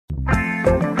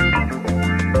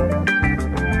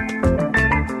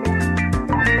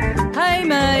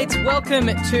welcome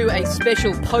to a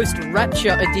special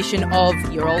post-Rapture edition of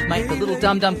your old mate, the Little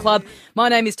Dum Dum Club. My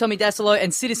name is Tommy Dasilo,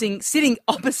 and sitting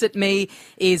opposite me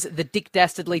is the Dick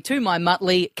Dastardly to my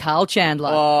Muttley, Carl Chandler.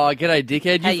 Oh, g'day,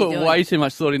 dickhead. You put way too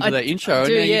much thought into that intro, and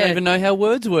now you don't even know how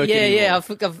words work anymore.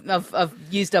 I've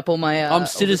used up all my... I'm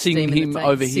citizening him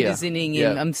over here. Citizening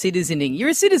him. I'm citizening. You're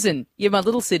a citizen. You're my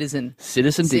little citizen.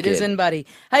 Citizen dickhead. Citizen buddy.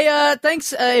 Hey,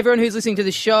 thanks everyone who's listening to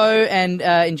the show and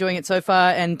enjoying it so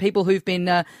far, and people who've been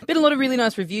a lot of really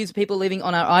nice reviews, people leaving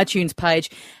on our iTunes page.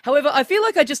 However, I feel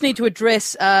like I just need to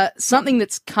address something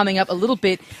that's coming up a little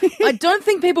bit. I don't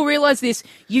think people realise this.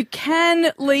 You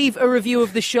can leave a review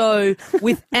of the show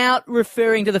without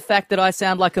referring to the fact that I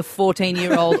sound like a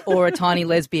 14-year-old or a tiny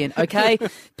lesbian, okay?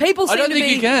 People seem I don't think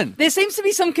you can. There seems to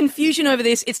be some confusion over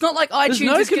this. It's not like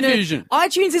iTunes is going to...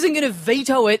 iTunes isn't going to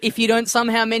veto it if you don't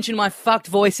somehow mention my fucked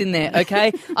voice in there,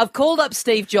 okay? I've called up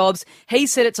Steve Jobs. He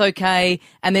said it's okay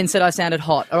and then said I sounded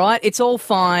hot, all right? It's all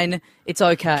fine. It's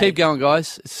okay. Keep going,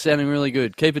 guys. It's sounding really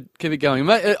good. Keep it going.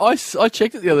 Mate, I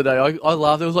checked it the other day. I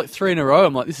laughed. There was like 3 in a row.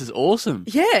 I'm like, this is awesome.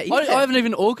 Yeah. I haven't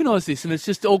even organised this, and it's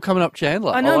just all coming up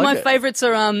Chandler. I know. My favourites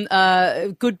are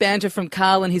good banter from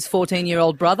Carl and his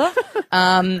 14-year-old brother.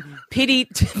 Pity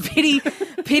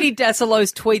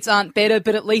Dasilo's tweets aren't better,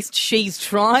 but at least she's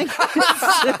trying. You've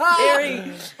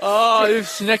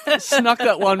snuck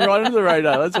that one right under the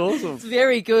radar. That's awesome. It's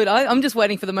very good. I'm just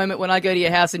waiting for the moment when I go to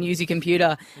your house and use your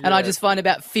computer, and I just find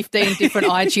about 15 different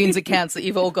iTunes accounts that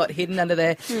you've all got hidden under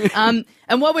there.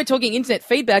 And while we're talking internet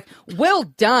feedback, well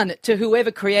done to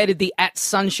whoever created the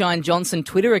 @SunshineJohnson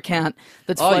Twitter account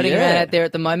that's floating around out there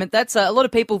at the moment. That's a lot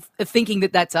of people are thinking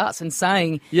that that's us and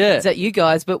saying, is that you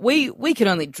guys? But we can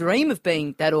only dream of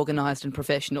being that organised and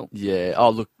professional. Yeah. Oh,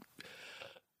 look.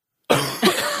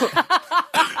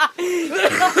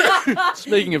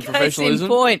 Speaking of professionalism.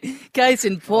 Case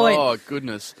in point. Oh,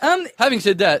 goodness. Having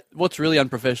said that, what's really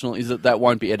unprofessional is that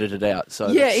won't be edited out. So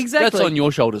exactly. That's on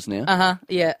your shoulders now.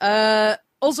 Yeah.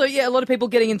 Also, a lot of people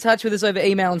getting in touch with us over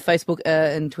email and Facebook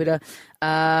and Twitter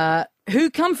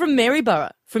who come from Maryborough,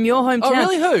 from your hometown. Oh,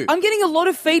 really? Who? I'm getting a lot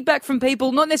of feedback from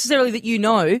people, not necessarily that you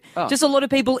know, just a lot of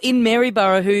people in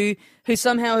Maryborough who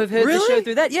somehow have heard the show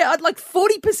through that. Yeah, like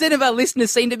 40% of our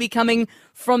listeners seem to be coming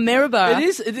from Maryborough.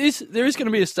 It is. There is going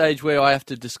to be a stage where I have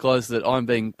to disclose that I'm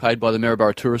being paid by the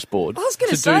Maryborough Tourist Board do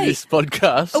this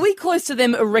podcast. Are we close to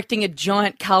them erecting a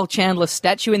giant Carl Chandler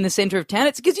statue in the centre of town?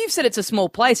 It's because you've said it's a small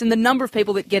place, and the number of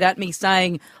people that get at me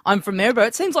saying I'm from Maryborough,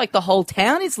 it seems like the whole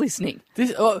town is listening.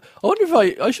 I wonder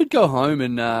if I should go home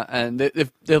and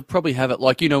they'll probably have it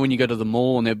like, when you go to the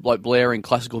mall and they're like blaring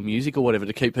classical music or whatever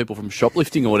to keep people from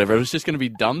shoplifting or whatever. It's just going to be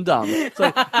dum-dum. It's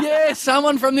like,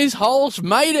 someone from this hole's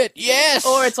made it, yes!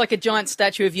 Or it's like a giant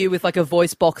statue of you with like a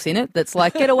voice box in it that's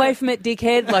like, get away from it,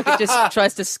 dickhead. Like it just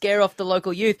tries to scare off the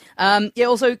local youth.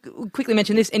 Also, quickly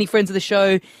mention this, any friends of the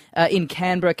show in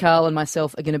Canberra, Carl and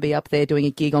myself are going to be up there doing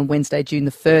a gig on Wednesday, June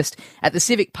the 1st at the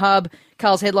Civic Pub.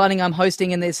 Carl's headlining, I'm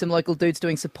hosting, and there's some local dudes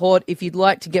doing support. If you'd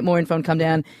like to get more info and come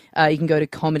down, you can go to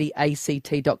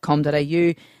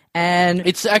comedyact.com.au. And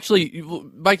it's actually,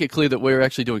 make it clear that we're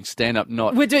actually doing stand-up,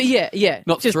 not not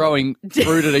just throwing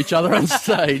fruit at each other on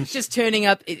stage. Just turning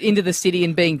up into the city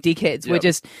and being dickheads. Yep.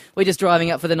 We're just driving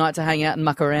up for the night to hang out and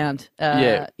muck around.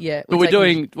 But we're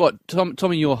doing what?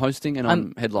 Tommy, you're hosting and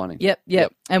I'm headlining.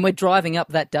 Yep. And we're driving up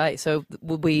that day, so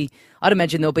I'd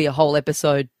imagine there'll be a whole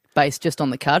episode based just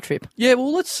on the car trip. Yeah,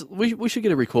 well, we should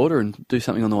get a recorder and do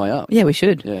something on the way up. Yeah, we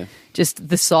should. Yeah. Just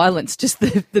the silence, just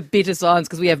the bitter silence,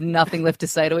 because we have nothing left to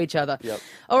say to each other. Yep.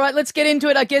 All right, let's get into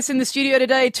it. I guess in the studio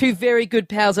today, 2 very good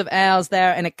pals of ours.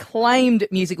 They're an acclaimed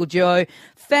musical duo,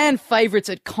 fan favourites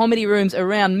at comedy rooms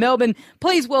around Melbourne.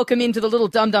 Please welcome into the Little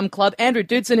Dum Dum Club, Andrew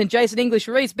Dudson and Jason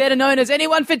English-Reese, better known as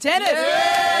Anyone for Tennis.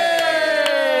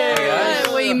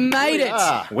 We made it.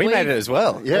 We made it as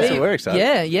well. Yeah, so we're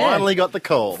excited. Yeah. Finally got the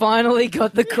call.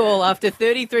 After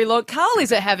 33 long. Carl is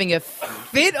having a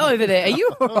fit over there. Are you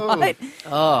all right?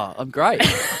 Oh, I'm great.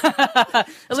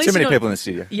 There's too many people in the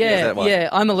studio. Yeah.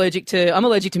 I'm allergic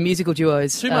to musical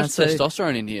duos. Too much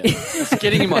testosterone in here. It's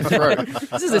getting in my throat.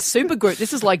 This is a super group.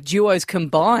 This is like duos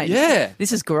combined. Yeah.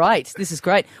 This is great.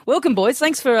 Welcome, boys.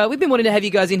 Thanks for. We've been wanting to have you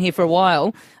guys in here for a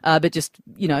while, but just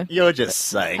You're just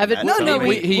saying. That. No.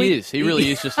 He is. He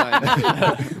really is just saying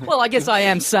that. Well, I guess I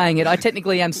am saying it. I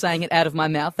technically am saying it out of my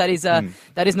mouth. That is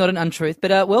not an untruth.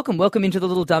 But welcome into the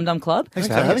Little Dum Dum Club. Thanks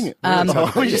for having it. Now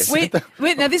this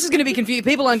is going to be confusing.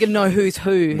 People aren't going to know who's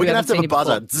who. We're going to have to have a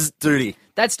buzzer. Zzz, Duty.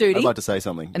 That's Duty. I'd like to say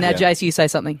something. And now, Jace, you say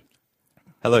something.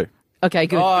 Hello. Okay,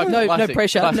 good. Oh, no classic,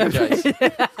 pressure. Classic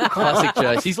Jace. Classic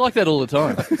Jace. He's like that all the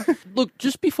time. look,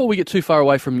 just before we get too far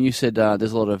away from you said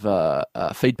there's a lot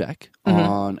of feedback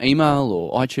on email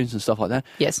or iTunes and stuff like that.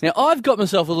 Yes. Now, I've got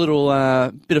myself a little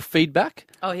bit of feedback.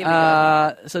 Oh, here we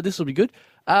go. So this will be good.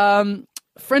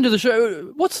 Friend of the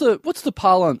show, what's the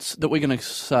parlance that we're going to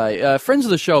say? Friends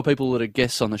of the show are people that are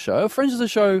guests on the show. Friends of the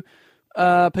show,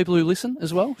 people who listen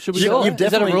as well? Should we go? Is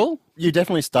that a rule? You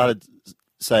definitely started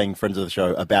saying friends of the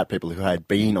show about people who had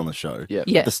been on the show Yeah.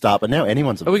 Yeah. at the start, but now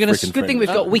anyone's a Are we gonna- freaking Good thing friend. we've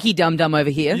got Wiki Dum Dum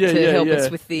over here to help us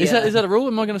with the... Is that a rule?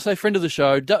 Am I going to say friend of the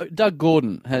show? Doug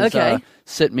Gordon has Okay.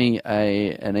 sent me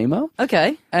an email.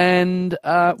 Okay. And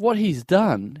what he's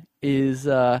done is...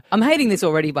 I'm hating this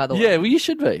already, by the way. yeah, well, you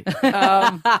should be.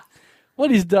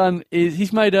 What he's done is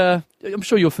he's made I'm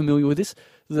sure you're familiar with this,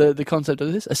 the concept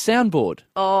of this, a soundboard.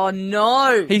 Oh,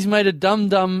 no. He's made a Dum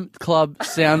Dum Club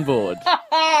soundboard.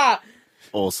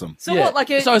 Awesome. So what, like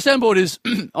a... So a soundboard is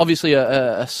obviously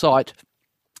a site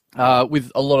with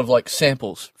a lot of like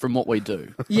samples from what we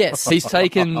do. Yes. He's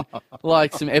taken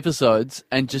like some episodes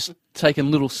and just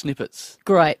taken little snippets.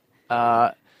 Great.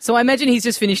 So I imagine he's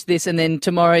just finished this, and then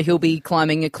tomorrow he'll be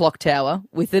climbing a clock tower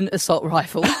with an assault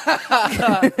rifle.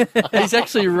 He's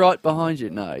actually right behind you.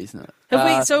 No, he's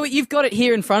not. So you've got it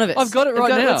here in front of us. I've got it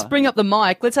right now. Let's bring up the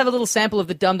mic. Let's have a little sample of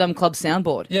the Dum Dum Club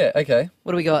soundboard. Yeah, okay.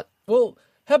 What do we got? Well,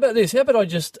 how about this? How about I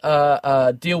just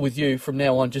deal with you from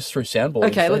now on just through soundboard?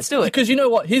 Okay, let's do it. Because you know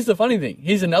what? Here's the funny thing.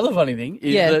 Here's another funny thing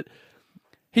is that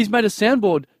he's made a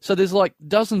soundboard, so there's like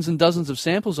dozens and dozens of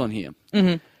samples on here,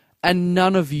 and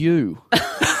none of you.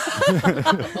 So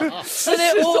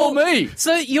they're It's all me.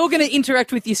 So you're going to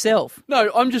interact with yourself. No,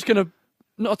 I'm just going to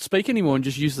not speak anymore and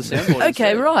just use the soundboard.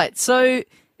 Okay, instead. right. So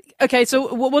what's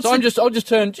So the... I'll just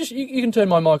turn. You can turn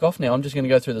my mic off now. I'm just going to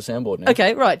go through the soundboard now.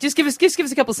 Okay, right. Just give us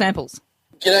a couple samples.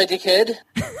 G'day, dickhead.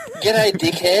 G'day,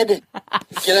 dickhead.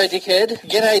 G'day, dickhead.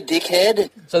 G'day, dickhead.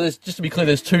 So there's just to be clear,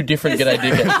 there's two different G'day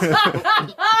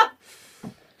Dickheads.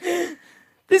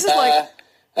 This is like...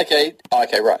 Okay. Oh,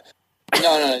 okay, right.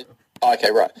 No. Oh,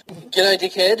 okay, right. G'day,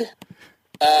 dickhead.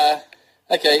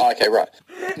 Okay. Oh, okay, right.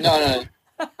 No.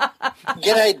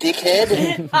 G'day,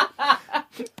 dickhead.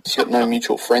 He's got no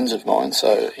mutual friends of mine,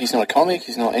 so he's not a comic,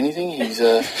 he's not anything, he's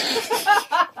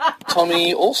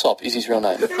Tommy Allsop is his real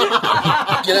name.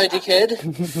 G'day,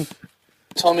 dickhead.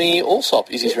 Tommy Allsop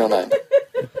is his real name.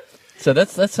 So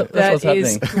that's what's That is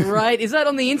happening. great. Is that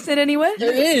on the internet anywhere? It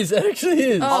is. It actually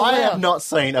is. Oh, I wow. have not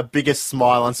seen a bigger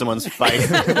smile on someone's face.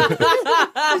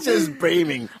 It's just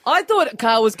beaming. I thought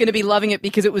Carl was going to be loving it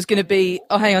because it was going to be...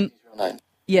 Oh, hang on. Real name.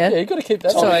 Yeah. Yeah, you got to keep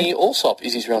that. Tommy Allsop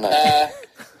is his real name.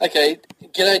 Okay.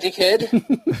 G'day, dickhead.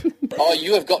 Oh,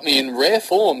 you have got me in rare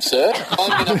form, sir.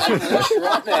 I'm going to unleash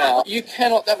right now. You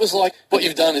cannot... That was like... What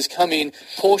you've done is come in,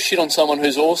 pour shit on someone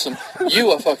who's awesome.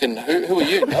 You are fucking... Who are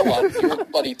you? No one. You're a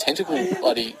bloody tentacle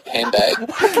bloody handbag.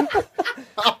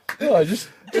 Oh, just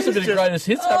a bit of greatest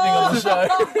hits happening on the show.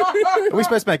 Are we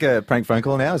supposed to make a prank phone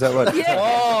call now? Is that what?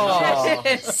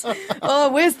 Yes.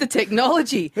 Oh, where's the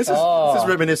technology? This is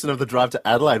reminiscent of the drive to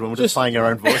Adelaide when we're just playing our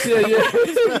own voice.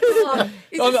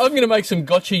 I'm going to make some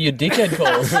gotcha you dickhead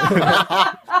calls.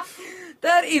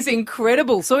 That is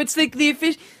incredible. So it's the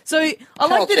official... So I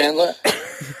Carl like that... Chandler.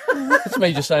 It's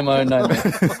me just saying my own name.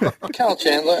 Carl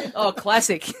Chandler. Oh,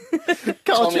 classic.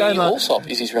 Carl Tommy Chandler Allsop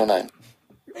is his real name.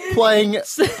 playing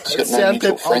He's got no sound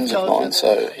mutual clip friends of of Carl mine,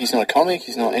 so he's not a comic,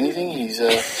 he's not anything, he's,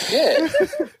 yeah.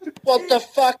 What the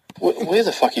fuck? Where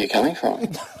the fuck are you coming from?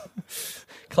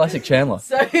 Classic Chandler.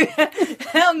 So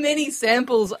how many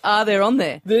samples are there on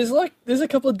there? There's a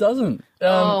couple of dozen.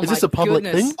 Oh, Is this my a public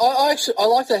goodness. thing? I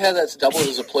like how that's doubled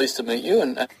as a pleased to meet you,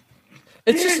 and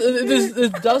It's just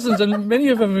there's dozens, and many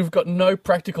of them have got no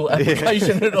practical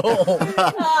application at all.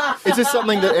 Is this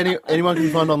something that anyone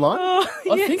can find online?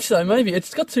 I think so. Maybe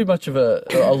it's got too much of a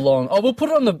long. Oh, we'll put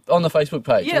it on the Facebook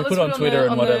page. Yeah, we'll let's put it on Twitter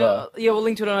and whatever. We'll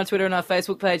link to it on our Twitter and our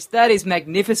Facebook page. That is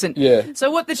magnificent. Yeah.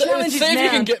 So what the challenge See is if now... you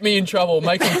can get me in trouble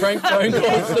making prank phone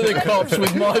calls to the cops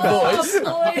with my voice.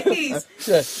 Oh, please.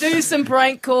 Yeah. Do some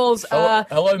prank calls. Hello,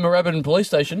 Moorabbin Police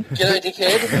Station. g'day,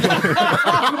 dickhead.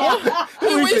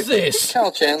 Who is this?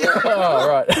 Carl Chandler. Oh,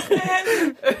 right.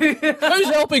 Who's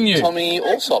helping you? Tommy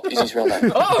Allsop is his real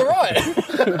name. Oh, right.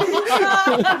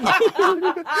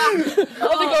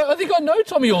 I think I know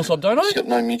Tommy Allsop, don't I? He's got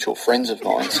no mutual friends of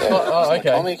mine, so Oh, he's not okay.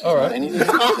 a comic, he's All not right. anything.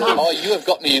 Oh, you have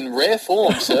got me in rare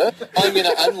form, sir. I'm going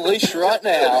to unleash right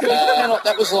now.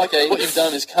 That was like what you've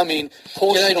done is come in,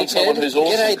 pour shit on someone who's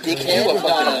awesome. G'day, dickhead. You are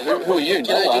fucking, who are you?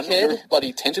 G'day, dickhead.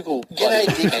 Bloody tentacle. G'day,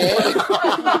 dickhead.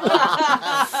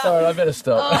 All right, I better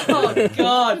stop. Oh,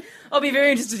 God. I'll be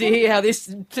very interested to hear how this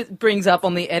brings up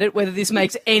on the edit, whether this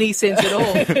makes any sense at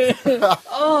all.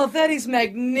 Oh, that is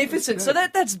magnificent. So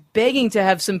that's begging to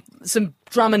have some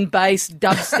drum and bass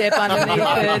dubstep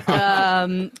underneath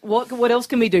it. What else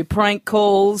can we do? Prank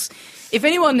calls. If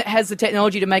anyone has the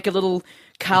technology to make a little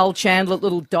Carl Chandler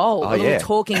little doll, little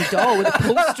talking doll with a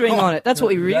pull string on it, that's what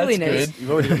we really need.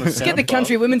 Let's get the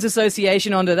Country Women's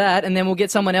Association onto that, and then we'll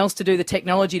get someone else to do the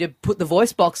technology to put the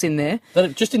voice box in there.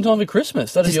 Just in time for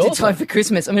Christmas. That'd be awesome. Just in time for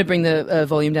Christmas. I'm going to bring the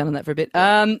volume down on that for a bit.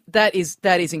 That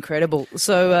is incredible.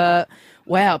 So,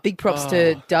 wow, big props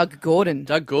to Doug Gordon.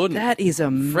 Doug Gordon. That is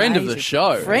amazing. Friend of the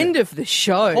show. Friend of the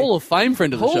show. Hall of Fame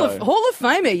friend of the show. Hall of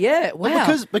Famer, yeah.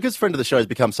 Wow. Because friend of the show has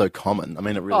become so common. I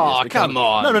mean, it really Oh, is. come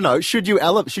on. No. Should you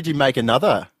make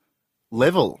another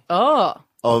level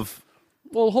of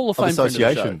Hall of Fame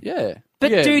association? friend of the show. Yeah. But,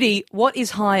 yeah. Duty, what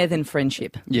is higher than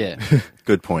friendship? Yeah.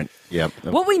 Good point. Yeah.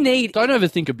 What we need... Don't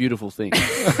overthink a beautiful thing.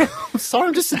 I'm sorry,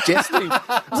 I'm just suggesting.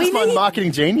 This is my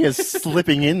marketing genius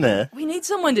slipping in there. We need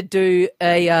someone to do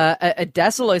a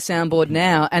Dassilo soundboard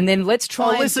now, and then let's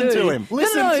try listen to him.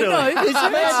 Listen to him.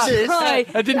 Let's try.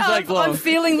 It didn't take long. I'm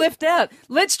feeling left out.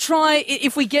 Let's try,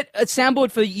 if we get a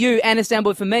soundboard for you and a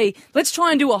soundboard for me, let's try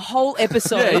and do a whole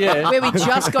episode where we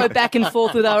just go back and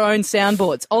forth with our own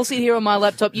soundboards. I'll sit here on my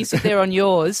laptop, you sit there on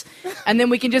yours, and then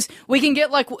we can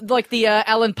get like the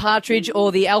Alan Partridge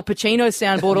or the Al Pacino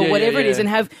soundboard or whatever it is,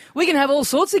 and we can have all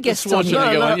sorts of guests on here.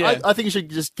 I think you should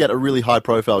just get a really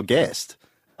high-profile guest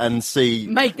and see...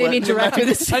 Make them interact with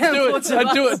the soundboards.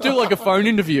 I'd do like a phone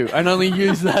interview and only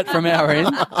use that from our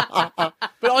end.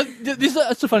 But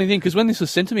that's the funny thing, because when this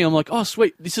was sent to me, I'm like, oh,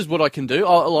 sweet, this is what I can do.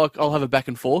 I'll have a back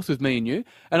and forth with me and you.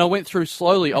 And I went through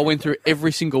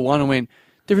every single one and went,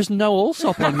 there is no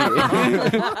Allsop on here.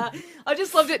 I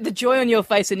just loved it. The joy on your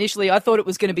face initially. I thought it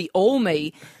was going to be all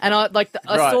me, and I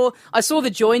saw the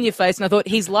joy in your face, and I thought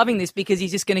he's loving this because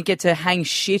he's just going to get to hang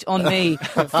shit on me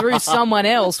through someone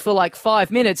else for like 5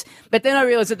 minutes. But then I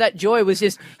realised that joy was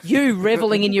just you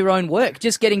reveling in your own work,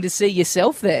 just getting to see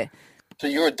yourself there. So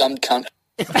you're a dumb cunt.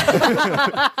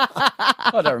 I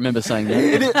don't remember saying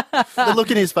that. The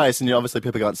look in his face, and obviously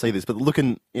people can't see this, but the look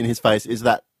in his face is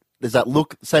that. There's that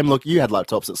look, same look. You had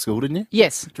laptops at school, didn't you?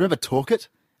 Yes. Do you remember Talk It?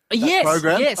 Yes.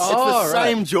 Program? Yes. It's the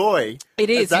same joy. It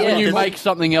is. When you make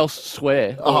something else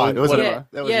swear. It was whatever.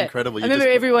 that was incredible. I remember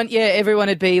everyone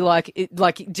would be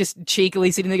like just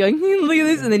cheekily sitting there going, look at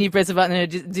this, and then you press a button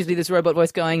and it'd just be this robot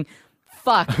voice going,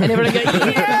 fuck, and everyone would go,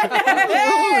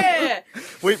 yeah!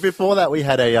 Before that, we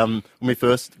had when we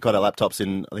first got our laptops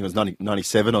in, I think it was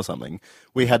 97 or something,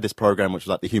 we had this program which was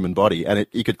like the human body, and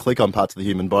you could click on parts of the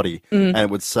human body, and it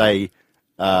would say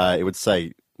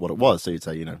what it was. So you'd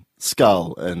say,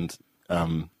 skull and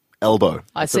elbow.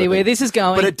 I see where this is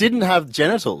going. But it didn't have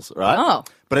genitals, right? Oh.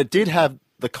 But it did have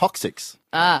the coccyx.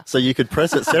 So you could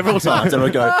press it several times and it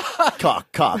would go, cock.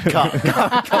 That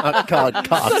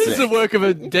is the work of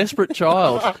a desperate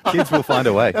child. Kids will find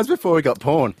a way. That's before we got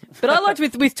porn. But I liked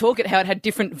with Talk It how it had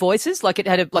different voices. Like it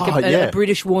had a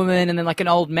British woman and then like an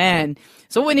old man.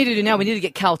 So what we need to do now, we need to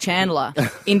get Carl Chandler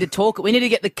into Talk It. We need to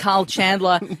get the Carl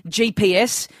Chandler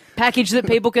GPS package that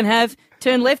people can have.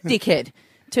 Turn left, dickhead.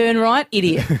 Turn right,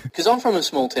 idiot. Because I'm from a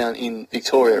small town in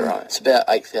Victoria, right? It's about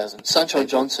 8,000. Sunshine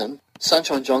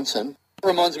Johnson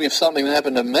reminds me of something that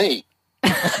happened to me.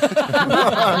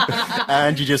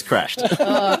 And you just crashed.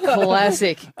 Oh,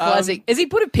 classic. Has he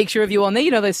put a picture of you on there? You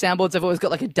know those soundboards have always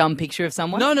got like a dumb picture of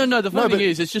someone? No. The funny thing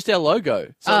is, it's just our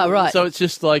logo. So, right. So it's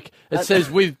just like, it says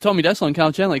with Tommy Dassler and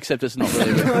Carl Chandler, except it's not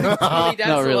really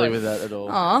not really with that at all.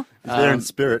 Aw. It's there in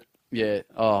spirit. Yeah.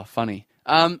 Oh, funny.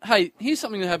 Hey, here's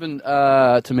something that happened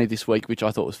to me this week, which I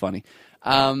thought was funny.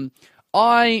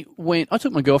 I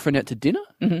took my girlfriend out to dinner.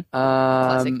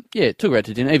 Classic. Yeah, took her out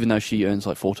to dinner, even though she earns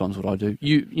like 4 times what I do.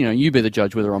 You be the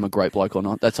judge whether I'm a great bloke or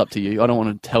not. That's up to you. I don't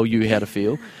want to tell you how to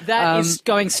feel. That is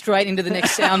going straight into the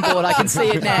next soundboard. I can see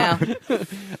it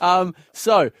now.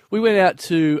 So we went out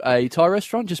to a Thai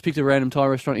restaurant, just picked a random Thai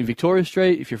restaurant in Victoria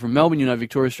Street. If you're from Melbourne, you know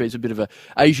Victoria Street's a bit of a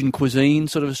Asian cuisine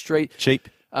sort of a street. Cheap.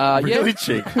 Really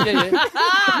cheap. Yeah.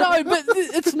 No, but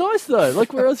it's nice though.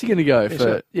 Like, where else are you going to go?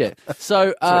 So, That's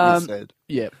what you said.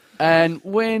 yeah. And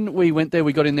when we went there,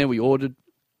 we got in there, we ordered.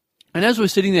 And as we were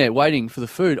sitting there waiting for the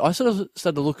food, I sort of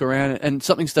started to look around and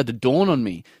something started to dawn on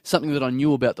me, something that I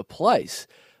knew about the place,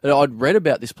 that I'd read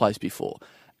about this place before.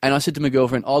 And I said to my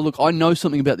girlfriend, oh, look, I know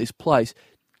something about this place.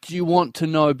 Do you want to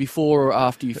know before or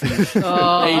after you finish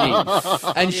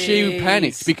eating? And she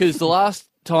panicked because the last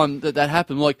time that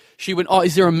happened, like, she went, "Oh,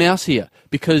 is there a mouse here?"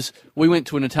 Because we went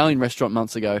to an Italian restaurant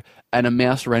months ago, and a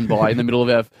mouse ran by in the middle of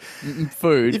our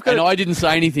food, and I didn't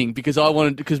say anything because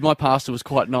my pasta was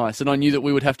quite nice, and I knew that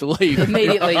we would have to leave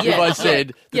Immediately, if I said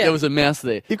that there was a mouse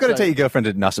there. You've got to take your girlfriend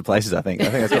to nicer places, I think.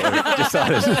 That's what we've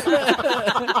decided.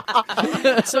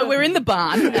 So we're in the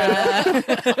barn.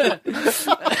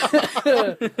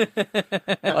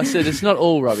 I said, it's not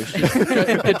all rubbish. Just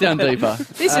get down deeper.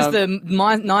 This is the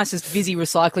nicest Vizzy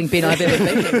recycling bin I've ever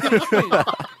been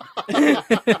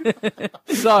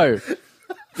in. So,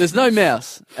 there's no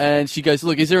mouse. And she goes,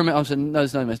 "Look, is there a mouse?" I said, "No,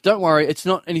 there's no mouse. Don't worry, it's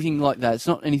not anything like that. It's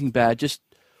not anything bad. Just,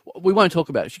 we won't talk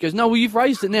about it." She goes, "No, well, you've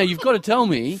raised it now. You've got to tell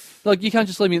me. Like, you can't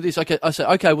just leave me at this." Okay, I said,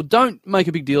 "Okay, well, don't make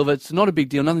a big deal of it. It's not a big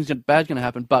deal. Nothing bad's going to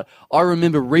happen." But I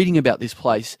remember reading about this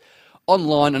place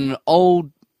online in an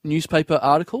old newspaper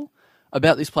article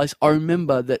about this place. I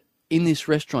remember that in this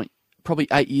restaurant, probably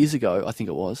 8 years ago, I think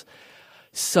it was,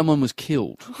 someone was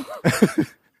killed.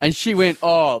 And she went,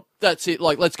 "Oh, that's it.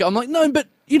 Like, let's go." I'm like, "No, but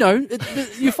you're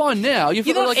fine now. You're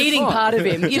not like, eating part of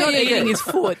him. You're not eating his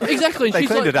foot." Exactly. And They she's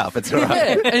cleaned like, it up. It's all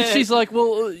right. Yeah. And she's like,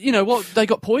 "Well, you know what? They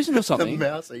got poisoned or The something."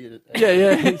 mouse ate it.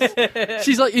 Yeah.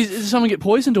 She's like, "Did someone get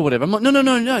poisoned or whatever?" I'm like, No.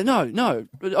 I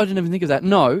didn't even think of that.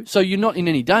 No. So you're not in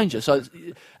any danger. So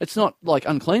it's not like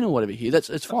unclean or whatever here.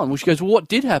 It's fine. Well, she goes, "Well, what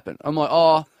did happen?" I'm like,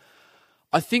 "Oh,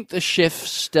 I think the chef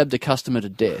stabbed a customer to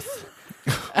death."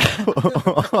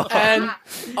 and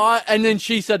then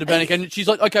she started to panic, and she's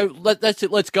like, "Okay, that's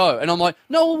it, let's go." And I'm like,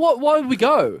 "No, why would we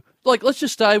go? Like, let's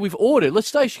just stay. We've ordered. Let's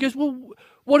stay." She goes, "Well,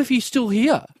 what if he's still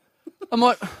here?" I'm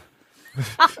like,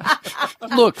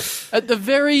 "Look, at the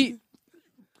very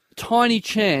tiny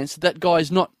chance that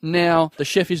guy's not now, the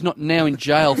chef is not now in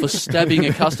jail for stabbing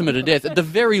a customer to death, at the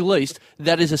very least,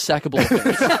 that is a sackable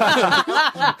offence."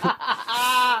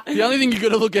 The only thing you've got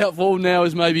to look out for now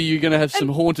is maybe you're going to have some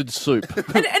haunted soup.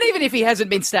 And even if he hasn't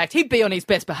been stacked, he'd be on his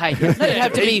best behaviour. That'd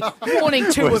have to be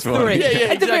warning 2 Worst of one. 3. Yeah,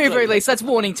 At the very, exactly. very least, that's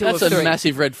warning 2 That's of 3. a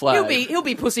massive red flag. He'll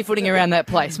be pussyfooting around that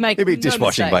place. He'll be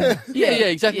dishwashing, mistake. but Yeah,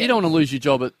 exactly. Yeah. You don't want to lose your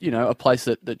job at a place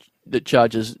that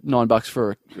charges $9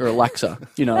 for a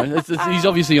laxer. He's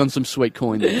obviously on some sweet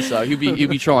coin there, so he'll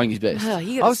be trying his best. Oh,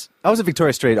 you I gotta- was at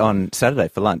Victoria Street on Saturday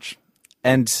for lunch,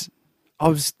 and I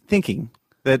was thinking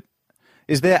that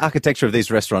is their architecture of these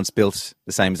restaurants built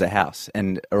the same as a house?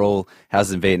 And are all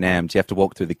houses in Vietnam, do you have to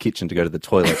walk through the kitchen to go to the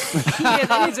toilet? yeah,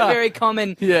 that is a very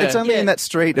common. Yeah. It's only in that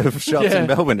street of shops Yeah. in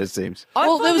Melbourne, it seems. I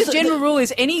Well, find there was the general rule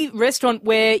is any restaurant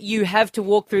where you have to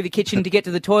walk through the kitchen to get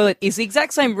to the toilet is the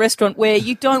exact same restaurant where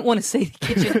you don't want to see the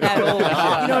kitchen at all.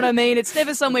 You know what I mean? It's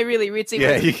never somewhere really ritzy.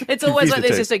 Yeah, you It's always confuse like the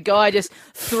there's two. just a guy just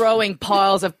throwing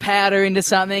piles of powder into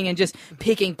something and just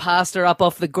picking pasta up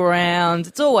off the ground.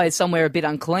 It's always somewhere a bit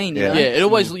unclean. You Yeah. know? Yeah, it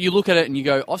always, you look at it and you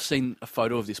go, "I've seen a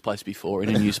photo of this place before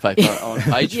in a newspaper on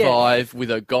page Yeah. 5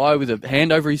 with a guy with a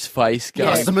hand over his face going,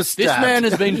 Yeah. Customer this stabbed." man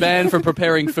has been banned from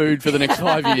preparing food for the next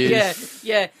 5 years."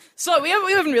 Yeah. So we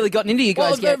haven't really gotten into you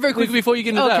Well, guys yet. very quickly before you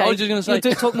get into that, I was just going to say...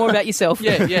 You'll talk more about yourself.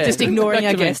 Yeah. Just ignoring Back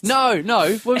our to me. guests.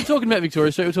 No. We're talking about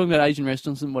Victoria Street. We're talking about Asian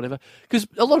restaurants and whatever. Because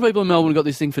a lot of people in Melbourne have got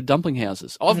this thing for dumpling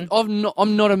houses.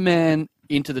 I'm not a man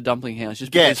into the dumpling house.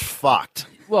 Just Get because, fucked.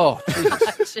 well,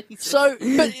 Jesus. so,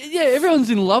 but yeah, everyone's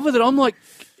in love with it. I'm like,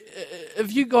 have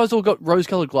you guys all got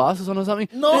rose-coloured glasses on or something?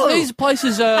 No. These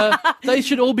places, they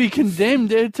should all be condemned.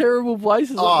 They're terrible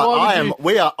places. Like, Oh, why would you-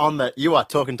 we are on the. You are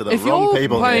talking to the If wrong you're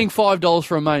people. paying here. $5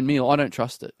 for a main meal, I don't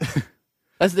trust it.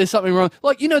 There's something wrong.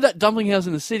 Like, that dumpling house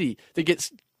in the city that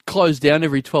gets closed down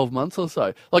every 12 months or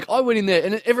so. Like, I went in there,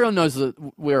 and everyone knows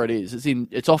where it is.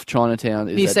 It's off Chinatown.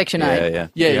 Near Section 8. Yeah.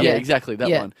 Yeah, exactly, that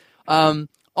Yeah. one.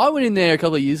 I went in there a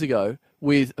couple of years ago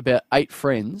with about 8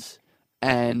 friends,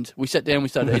 and we sat down, we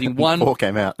started eating one. 4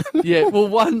 came out. Yeah, well,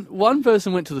 one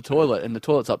person went to the toilet, and the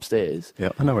toilet's upstairs. Yeah,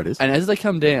 I know where it is. And as they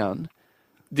come down,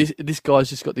 this guy's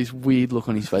just got this weird look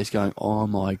on his face going, "Oh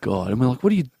my God." And we're like,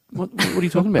 what are you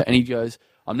talking about? And he goes,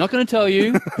 "I'm not going to tell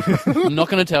you. I'm not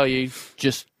going to tell you.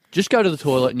 Just go to the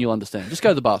toilet and you'll understand. Just go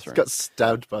to the bathroom." Got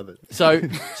stabbed by the. So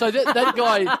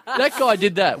that guy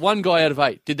did that. One guy out of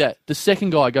 8 did that. The second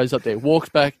guy goes up there, walks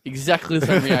back, exactly the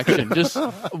same reaction. Just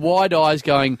wide eyes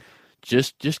going,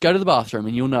 just go to the bathroom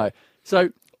and you'll know.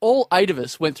 So all 8 of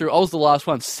us went through. I was the last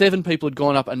one. 7 people had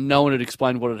gone up and no one had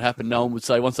explained what had happened. No one would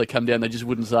say. Once they come down, they just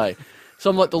wouldn't say. So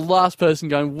I'm like the last person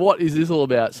going, what is this all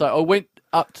about? So I went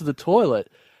up to the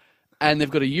toilet and they've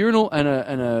got a urinal and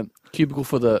a cubicle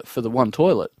for the one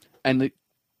toilet. And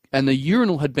the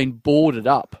urinal had been boarded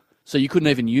up, so you couldn't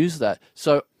even use that.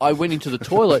 So I went into the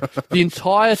toilet. The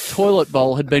entire toilet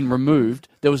bowl had been removed.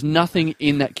 There was nothing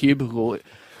in that cubicle.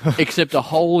 except a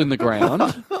hole in the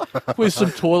ground with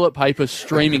some toilet paper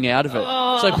streaming out of it.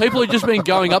 So people had just been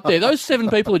going up there. Those 7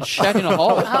 people had shat in a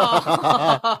hole.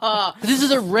 This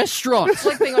is a restaurant. It's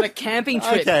like being on a camping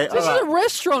trip. Okay, This is a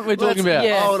restaurant we're talking about.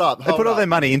 yeah. Hold up. They put all their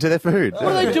money into their food. What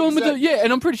are they doing with it? Yeah,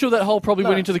 and I'm pretty sure that hole probably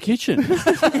went into the kitchen.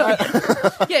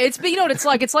 Yeah, but you know what it's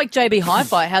like? It's like JB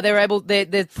Hi-Fi, how they're able,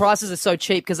 their prices are so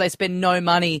cheap because they spend no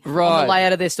money on Right. the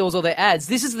layout of their stores or their ads.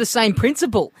 This is the same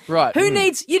principle. Right. Who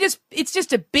needs, it's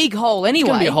just a big hole anyway. It's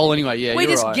going to be a hole anyway, yeah, We're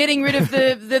you're just right. getting rid of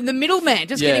the middleman,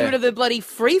 just getting Yeah. rid of the bloody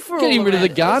free-for-all. Getting rid of the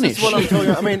around it. garnish. That's what I'm talking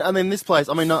about. I mean, this place.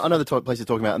 I know the toilet place you're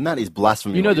talking about, and that is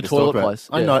blasphemy. You know what the just talked toilet about. place,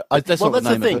 I yeah. know. That's Well, not the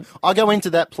that's the name of thing. it. I go into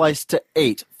that place to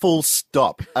eat. Full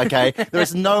stop. Okay.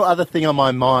 There's no other thing on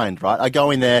my mind. Right. I go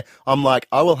in there. I'm like,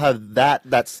 I will have that.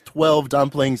 That's 12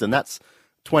 dumplings, and that's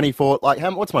 24. Like,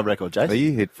 what's my record, So Jason?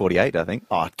 you hit 48, I think.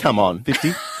 Oh, come on.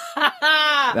 50?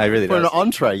 No, really For an does.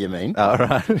 entree, you mean? All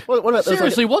right. What about those,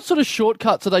 Seriously, what sort of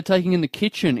shortcuts are they taking in the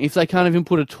kitchen if they can't even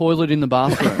put a toilet in the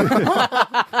bathroom?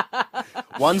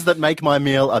 ones that make my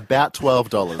meal about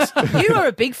 $12? You are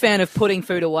a big fan of putting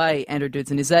food away, Andrew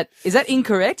Dudson. Is that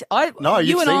incorrect? No, you've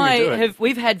you and seen me I do it.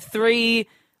 we've had 3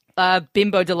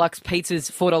 Bimbo Deluxe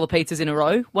pizzas, $4 pizzas in a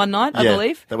row one night, I Yeah,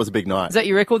 believe. that was a big night. Is that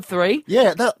your record? 3?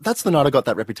 Yeah, that's the night I got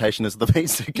that reputation as the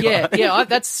pizza guy. Yeah.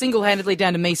 That's single-handedly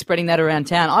down to me spreading that around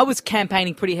town. I was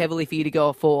campaigning pretty heavily for you to go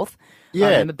a 4th. Yeah.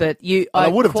 I remember, but I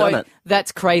would have done it.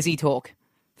 That's crazy talk.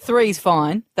 3's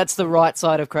fine. That's the right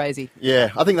side of crazy.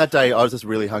 Yeah, I think that day I was just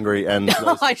really hungry and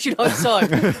I should hope so.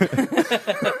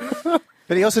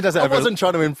 But he also does it I over... wasn't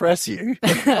trying to impress you.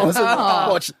 I was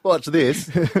watch this.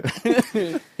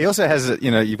 He also has,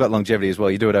 you've got longevity as well.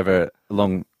 You do it over a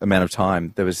long amount of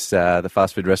time. There was the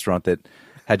fast food restaurant that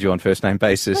had you on first name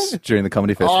basis during the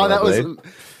comedy festival. Oh, that I believe.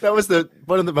 was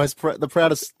one of the most the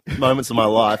proudest moments of my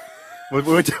life. We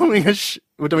were doing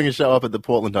a show up at the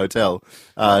Portland Hotel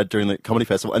during the comedy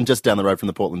festival, and just down the road from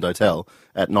the Portland Hotel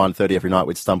at 9:30 every night,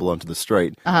 we'd stumble onto the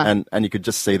street, and you could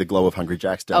just see the glow of Hungry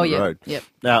Jack's down the road. Yep.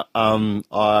 Now,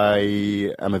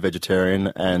 I am a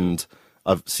vegetarian, and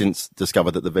I've since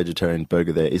discovered that the vegetarian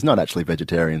burger there is not actually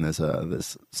vegetarian.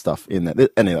 There's stuff in there.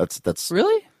 Anyway, that's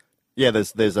Really? yeah.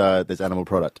 There's animal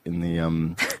product in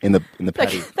the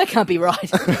patty. That can't be right.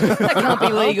 That can't be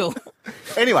legal.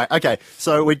 Anyway, okay,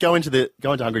 so we'd go into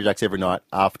Hungry Jack's every night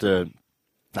after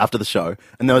the show,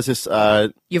 and there was this.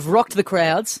 You've rocked the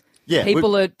crowds. Yeah,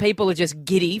 people are just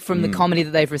giddy from the comedy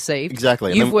that they've received.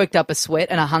 Exactly, and You've then- worked up a sweat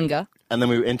and a hunger. And then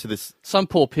we enter this. Some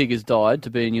poor pig has died to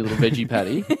be in your little veggie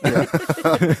patty.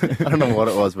 I don't know what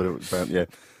it was, but it was yeah.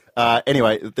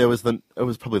 Anyway, it was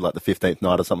probably like the 15th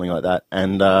night or something like that,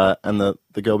 and the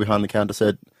girl behind the counter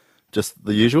said, "Just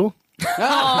the usual."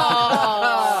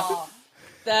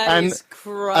 That is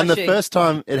crushing. And the first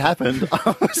time it happened,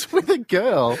 I was with a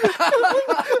girl.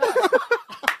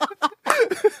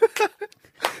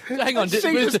 Hang on, was She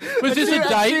this just- a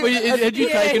date? Had you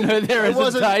taken her there as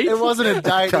a date? It wasn't a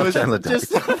date. It was Chandler date.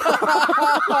 just.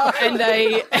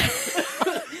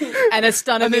 and a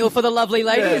stunner meal for the lovely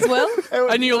lady as well.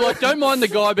 And you're like, don't mind the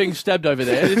guy being stabbed over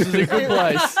there. This is a good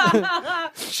place.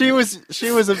 She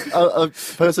was a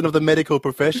person of the medical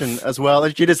profession as well,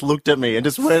 and she just looked at me and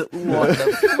just went, "What?"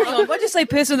 Hang on, why'd you say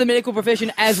person of the medical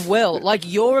profession as well? Like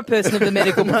you're a person of the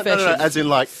medical profession. No, as in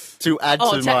like to add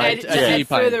Oh, to to my add, to yeah. add Pain.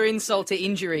 further insult to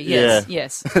injury. Yes, Yeah.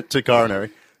 yes. to coronary.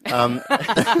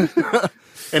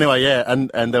 Anyway, yeah,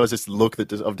 and there was this look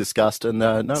of disgust, and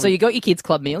no, So you got your kids'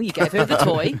 club meal. You gave her the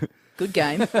toy. Good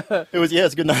game. it was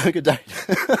it's a good day.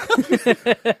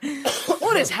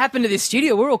 What has happened to this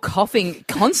studio? We're all coughing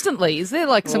constantly. Is there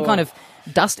like some kind of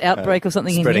dust outbreak or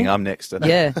something Spreading in here? I'm next. I think.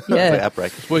 Yeah, yeah. The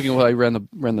outbreak. Working away around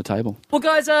the table. Well,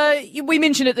 guys, we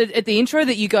mentioned at the intro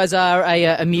that you guys are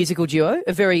a musical duo,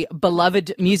 a very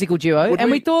beloved musical duo,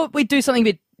 and we thought we'd do something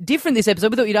a bit different this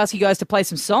episode. We thought we'd ask you guys to play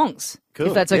some songs, Cool.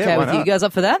 if that's Yeah, okay why with you. You not? guys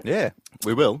up for that? Yeah.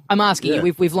 We will. I'm asking Yeah.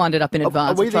 you. We've lined it up in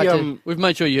advance. Are we I've tried to- We've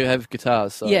made sure you have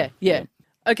guitars. So. Yeah.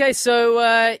 Okay, so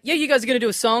you guys are going to do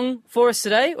a song for us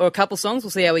today, or a couple songs.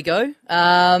 We'll see how we go.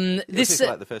 This is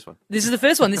like the first one. This is the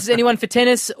first one. This is Anyone for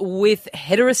Tennis with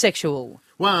Heterosexual.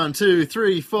 1, 2,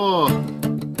 3, 4.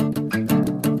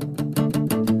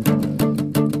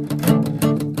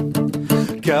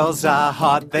 Girls are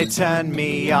hot, they turn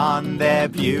me on, they're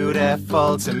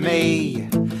beautiful to me.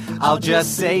 I'll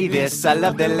just say this, I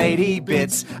love the lady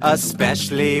bits,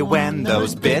 especially when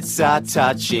those bits are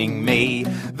touching me.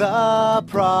 The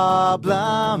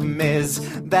problem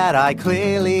is that I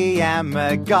clearly am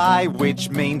a guy, which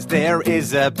means there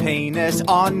is a penis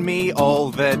on me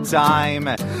all the time.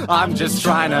 I'm just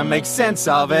trying to make sense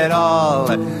of it all.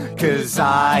 'Cause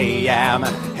I am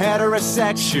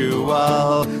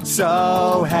heterosexual,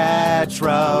 so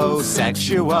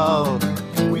heterosexual.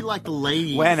 We like the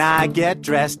ladies. When I get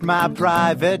dressed, my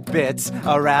private bits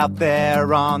are out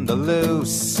there on the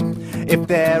loose. If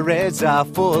there is a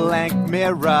full-length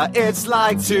mirror, it's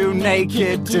like two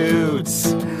naked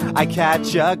dudes. I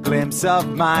catch a glimpse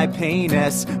of my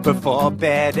penis before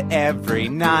bed every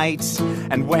night.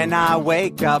 And when I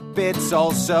wake up, it's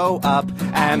also up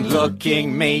and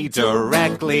looking me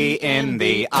directly in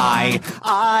the eye.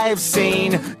 I've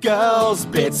seen girls'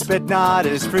 bits, but not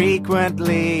as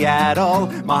frequently at all.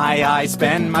 My eyes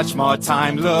spend much more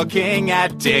time looking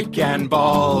at dick and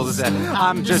balls.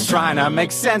 I'm just trying to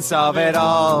make sense of it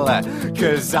all,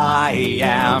 'cause I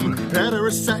am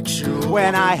heterosexual.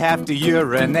 When I have to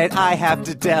urinate, I have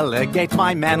to delegate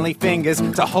my manly fingers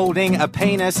to holding a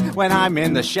penis. When I'm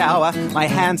in the shower, my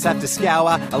hands have to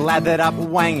scour a lathered up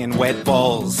wang and wet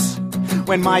balls.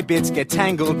 When my bits get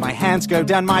tangled, my hands go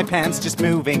down my pants, just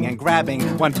moving and grabbing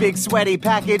one big sweaty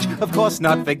package. Of course,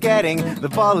 not forgetting the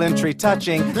voluntary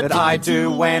touching that I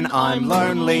do when I'm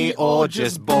lonely or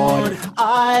just bored.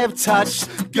 I've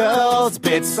touched girls'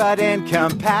 bits, but in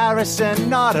comparison,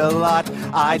 not a lot.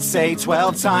 I'd say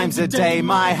 12 times a day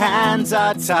my hands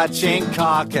are touching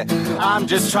cock. I'm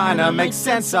just trying to make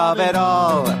sense of it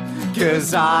all,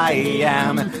 'cause I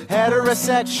am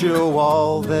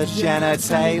heterosexual. The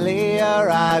genitalia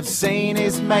I've seen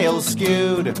is male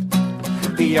skewed.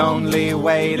 The only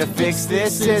way to fix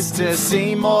this is to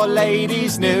see more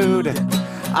ladies nude.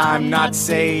 I'm not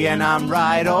saying I'm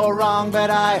right or wrong, but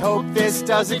I hope this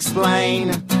does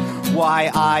explain why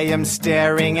I am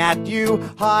staring at you,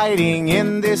 hiding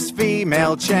in this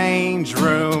female change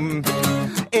room.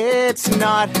 It's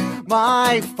not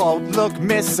my fault. Look,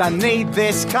 miss, I need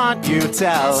this, can't you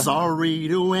tell? Sorry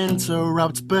to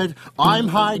interrupt, but I'm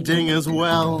hiding as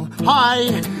well.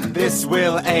 Hi! This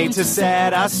will aid to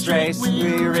set us straight. We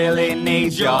really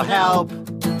need your help.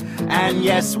 And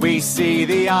yes, we see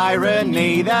the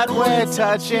irony that we're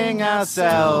touching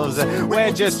ourselves.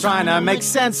 We're just trying to make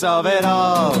sense of it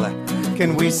all.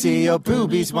 Can we see your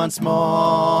boobies once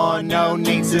more? No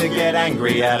need to get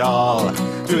angry at all.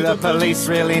 Do the police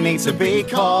really need to be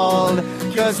called?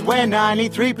 'Cause we're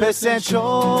 93% sure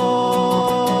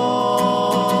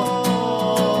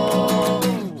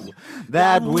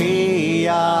that we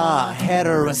are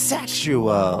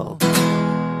heterosexual.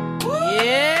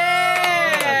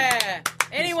 Yeah!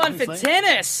 Anyone for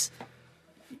tennis?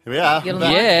 Here we are. Get on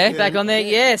Back. there. Back on there,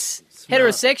 yes.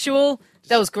 Heterosexual.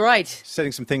 That was great.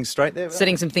 Setting some things straight there.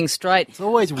 Setting some things straight. It's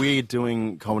always weird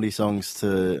doing comedy songs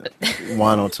to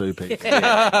one or two people.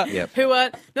 Yep. Who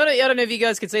I don't know if you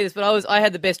guys could see this, but I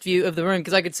had the best view of the room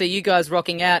because I could see you guys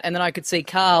rocking out, and then I could see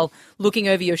Carl looking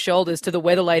over your shoulders to the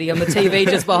weather lady on the TV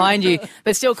just behind you,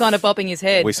 but still kind of bopping his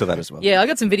head. We saw that as well. Yeah, I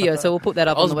got some video, so we'll put that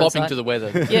up I was on the bopping website. to the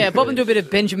weather. Yeah, bopping to a bit of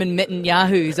Benjamin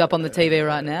Netanyahu who's up on the TV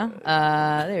right now.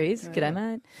 There he is. G'day,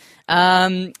 mate.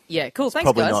 Yeah, cool. Thanks,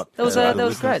 probably guys. not, That was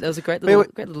great. That was a great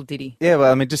little ditty. Yeah,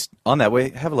 well, I mean, just on that,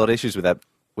 we have a lot of issues with that.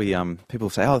 We people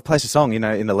say, "Oh, play a song," in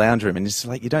the lounge room, and it's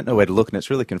like you don't know where to look, and it's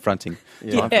really confronting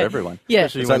time for everyone. Yeah.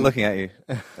 It's like looking at you.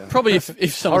 Probably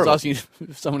if someone's asking,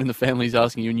 if someone in the family is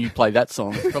asking you and you play that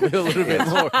song, it's probably a little bit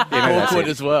more that's awkward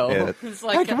it. as well. Yeah. It's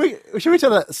like, Should we tell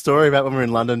that story about when we were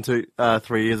in London 3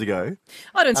 years ago?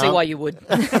 I don't see why you would.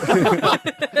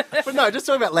 But no, just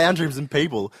talking about lounge rooms and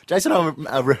people. Jason and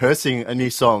I are rehearsing a new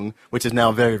song, which is now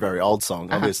a very, very old song,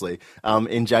 obviously,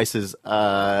 in Jace's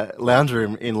lounge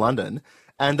room in London.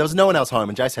 And there was no one else home,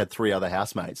 and Jace had 3 other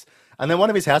housemates. And then one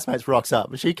of his housemates rocks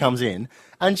up, and she comes in,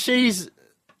 and she's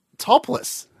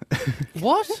topless.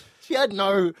 What? She had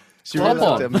no... Top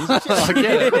on. I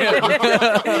get it.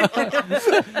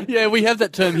 Yeah, we have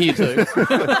that term here too.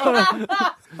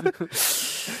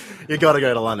 You got to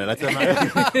go to London. That's amazing.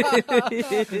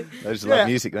 They just love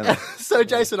music, don't they? So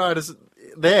Jason and I are just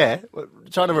there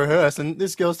trying to rehearse, and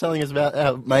this girl's telling us about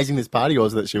how amazing this party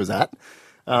was that she was at.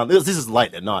 This is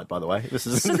late at night, by the way. This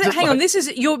is Hang on,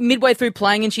 you're midway through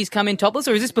playing and she's come in topless,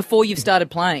 or is this before you've started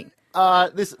playing?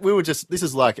 This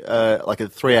is like a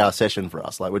 3-hour session for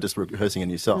us. Like we're just rehearsing a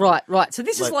new song. Right. So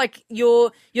this is like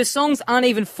your songs aren't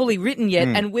even fully written yet,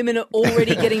 and women are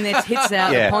already getting their tits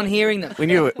out Yeah. upon hearing them. We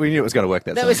knew it was going to work.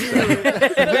 That That song.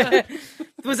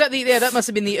 was that that must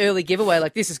have been the early giveaway.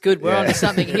 Like, this is good. We're onto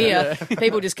something here.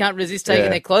 People just can't resist taking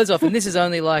their clothes off, and this is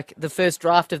only like the first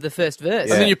draft of the first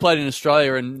verse. And then you played in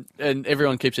Australia and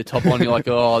everyone keeps their top on. You're like,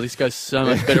 oh, this goes so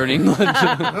much better in England.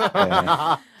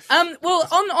 Well,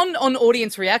 on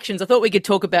audience reactions, I thought we could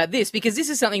talk about this because this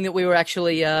is something that we were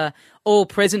actually all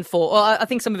present for. Well, I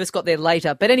think some of us got there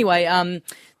later. But anyway,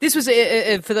 this was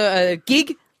for the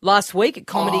gig last week at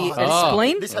Comedy at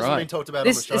Spleen. This hasn't been talked about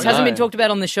on the show. This hasn't been talked about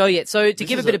on the show yet. So to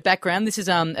give a bit of background, this is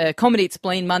Comedy at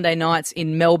Spleen Monday nights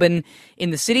in Melbourne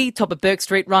in the city, top of Burke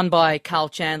Street, run by Carl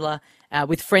Chandler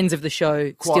with friends of the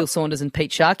show, Steele Saunders and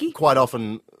Pete Sharkey. Quite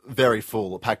often very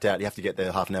full, packed out. You have to get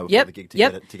there half an hour before the gig to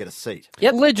get a seat.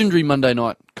 Yep. Legendary Monday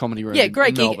night comedy room. Yeah, great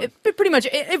in gig. Melbourne. But pretty much,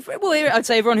 I'd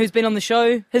say everyone who's been on the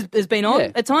show has been on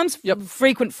at times. Yep.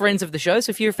 Frequent friends of the show. So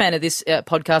if you're a fan of this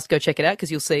podcast, go check it out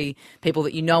because you'll see people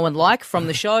that you know and like from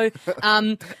the show.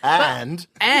 Well,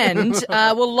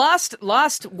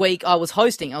 last week I was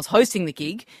hosting the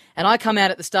gig, and I come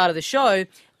out at the start of the show,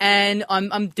 and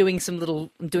I'm doing some little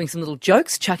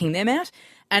jokes, chucking them out.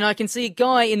 And I can see a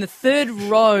guy in the third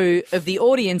row of the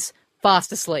audience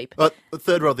fast asleep. But the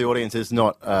third row of the audience is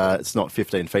not. It's not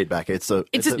 15 feet back. It's a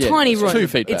tiny room. 2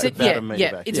 feet back.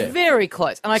 It's very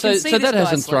close. And I can see so this that guy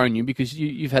hasn't asleep. thrown you because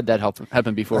you've had that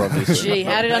happen before, obviously. Gee,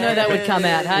 how did I know that would come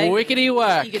out? Hey, Wickety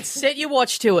whack. you could set your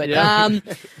watch to it. Yeah.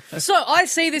 So I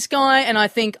see this guy and I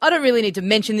think, I don't really need to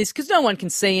mention this because no one can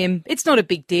see him. It's not a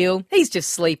big deal. He's just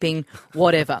sleeping,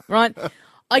 whatever, right?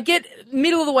 I get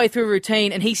middle of the way through a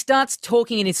routine and he starts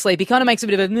talking in his sleep. He kind of makes a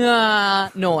bit of a nah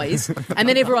noise, and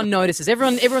then everyone notices.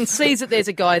 Everyone sees that there's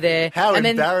a guy there. How and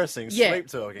then, embarrassing, sleep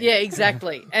talking. Yeah,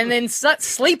 exactly. And then starts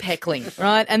sleep heckling,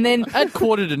 right? And then At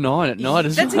 8:45 at night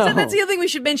as well. that's the other thing we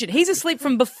should mention. He's asleep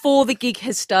from before the gig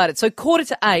has started. So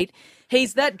 7:45,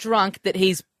 he's that drunk that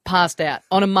he's passed out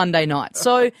on a Monday night.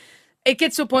 So it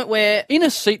gets to a point where... In a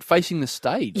seat facing the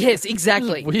stage. Yes,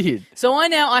 exactly. This is weird. So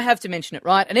I have to mention it,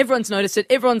 right? And everyone's noticed it.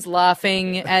 Everyone's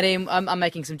laughing at him. I'm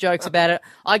making some jokes about it.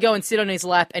 I go and sit on his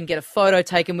lap and get a photo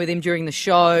taken with him during the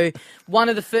show. One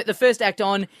of the first act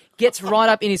on gets right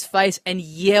up in his face and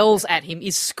yells at him,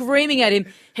 is screaming at him.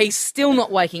 He's still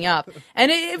not waking up.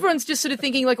 And everyone's just sort of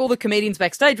thinking, like all the comedians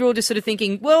backstage are all just sort of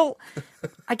thinking, well,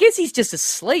 I guess he's just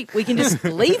asleep. We can just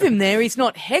leave him there. He's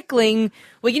not heckling.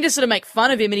 We can just sort of make fun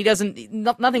of him and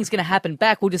nothing's going to happen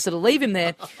back. We'll just sort of leave him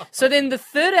there. So then the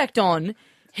third act on,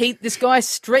 this guy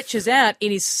stretches out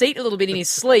in his seat a little bit in his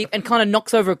sleep and kind of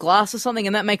knocks over a glass or something,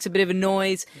 and that makes a bit of a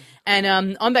noise. And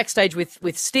I'm backstage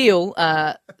with Steele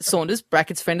Saunders,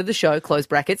 brackets, friend of the show, close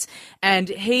brackets, and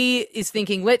he is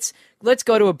thinking, let's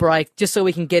go to a break just so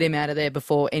we can get him out of there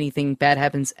before anything bad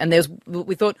happens. And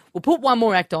we thought we'll put one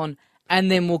more act on, and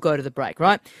then we'll go to the break,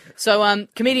 right? So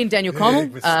comedian Daniel Connell.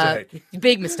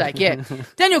 Big mistake, yeah.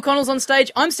 Daniel Connell's on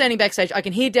stage. I'm standing backstage. I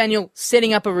can hear Daniel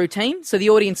setting up a routine. So the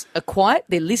audience are quiet.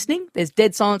 They're listening. There's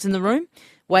dead silence in the room,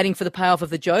 waiting for the payoff of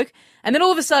the joke. And then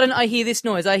all of a sudden, I hear this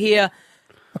noise. I hear...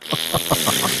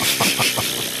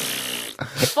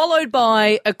 followed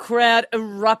by a crowd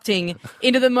erupting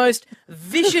into the most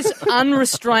vicious,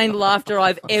 unrestrained laughter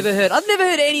I've ever heard. I've never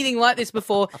heard anything like this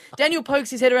before. Daniel pokes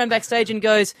his head around backstage and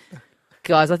goes...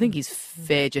 Guys, I think he's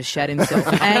fair just shat himself.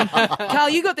 And,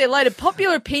 Carl, you got there later.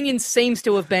 Popular opinion seems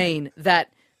to have been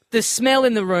that the smell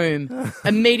in the room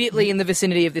immediately in the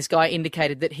vicinity of this guy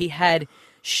indicated that he had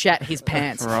shat his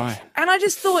pants. Right. And I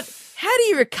just thought, how do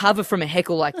you recover from a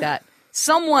heckle like that?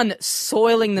 Someone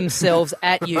soiling themselves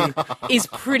at you is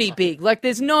pretty big. Like,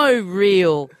 there's no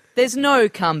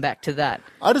comeback to that.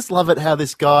 I just love it how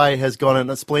this guy has gone in.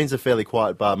 Spleen's a fairly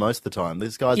quiet bar most of the time.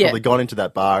 This guy's probably gone into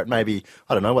that bar at maybe,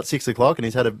 6 o'clock, and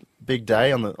he's had a big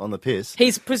day on the piss.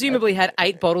 He's presumably had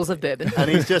 8 bottles of bourbon. And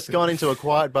he's just gone into a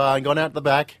quiet bar and gone out the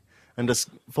back and just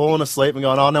fallen asleep and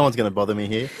gone, oh, no one's going to bother me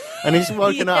here. And he's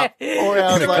woken up 4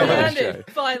 hours later.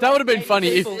 That would have been funny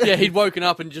if he'd woken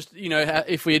up and just,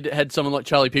 if we had someone like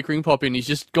Charlie Pickering pop in, he's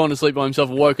just gone to sleep by himself,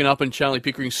 woken up and Charlie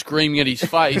Pickering screaming at his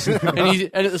face.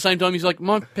 and at the same time, he's like,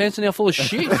 my pants are now full of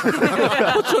shit.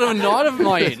 What sort of a night am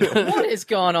I in? What is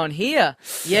going on here?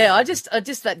 Yeah, I just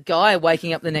that guy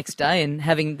waking up the next day and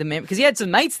having the because he had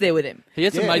some mates there with him. He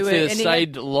had some mates there that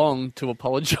stayed long to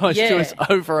apologise to us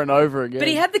over and over again. But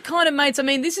he had the kind of mates, I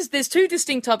mean, there's two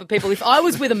distinct type of people. If I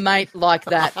was with a mate like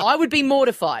that, I would be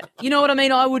mortified. You know what I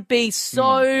mean? I would be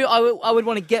I would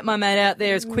want to get my mate out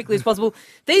there as quickly as possible.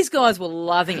 These guys were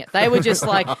loving it. They were just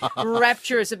like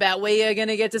rapturous about, we are going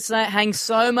to get to hang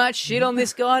so much shit on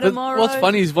this guy tomorrow. What's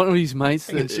funny is one of his mates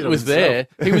that was there,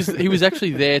 he was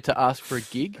actually there to ask for a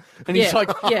gig. And he's like,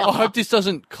 I hope this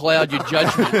doesn't cloud your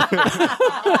judgment.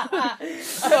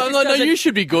 No, you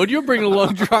should be good. You're bringing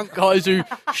along drunk guys who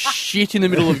shit in the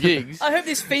middle of gigs. I hope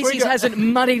this feces hasn't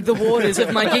muddied the waters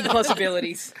of my gig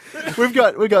possibilities. We've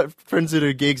got friends who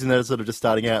do gigs and they're sort of just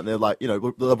starting out and they're like,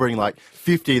 they'll bring like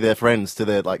 50 of their friends to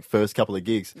their like first couple of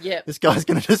gigs. Yep. This guy's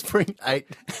going to just bring 8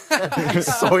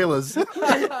 soilers.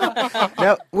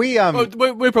 Now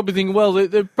We're probably thinking, well,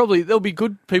 they'll be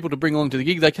good people to bring along to the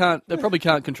gig. They probably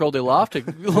can't control their laughter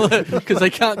because they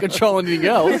can't control anything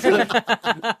else.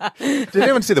 Did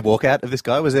anyone see the walkout of this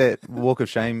guy? Was there a walk of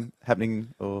shame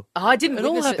happening? Or I didn't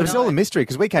witness it. it was no. all a mystery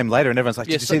because we came later and everyone's like,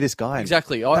 Yeah, "Did you see this guy?" And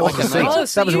Exactly. That was the scene. Oh,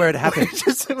 so That was you- where it happened.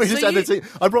 we just had that scene.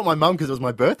 I brought my mum because it was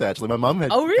my birthday, actually. My mum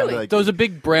had. Oh, really? come to that There was a gig.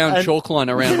 big brown chalk line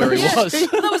around where he was.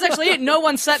 Well, that was actually it. No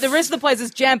one sat. The rest of the place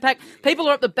is jam-packed. People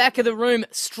are at the back of the room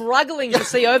struggling to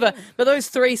see over, but those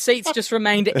 3 seats just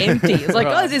remained empty. It's like,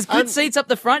 Right. oh, there's good seats up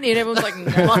the front here, and everyone's like,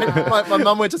 no. My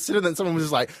mum went to sit in it and someone was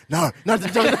just like, no,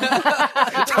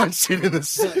 don't sit in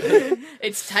this.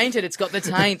 It's tainted. It's got the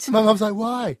taint. My mum's like,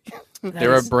 why?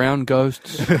 There are brown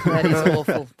ghosts. That is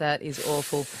awful. That is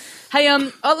awful. Hey,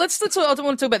 let's talk, I don't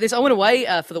want to talk about this. I went away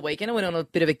for the weekend. I went on a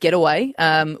bit of a getaway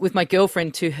with my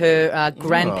girlfriend to her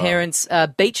grandparents'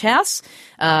 beach house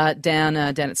down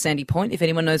at Sandy Point. If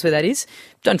anyone knows where that is,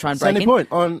 don't try and break Sandy in.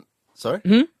 Point on. Sorry.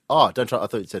 Oh, don't try. I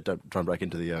thought you said don't try and break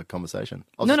into the conversation.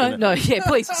 No. Yeah,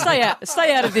 please stay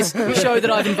out of this show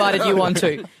that I've invited you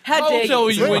onto. How dare I'll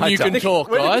tell you when you can talk,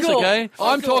 guys, Cool. okay?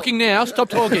 I'm talking now. Stop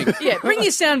talking. Yeah, bring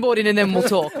your soundboard in and then we'll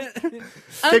talk.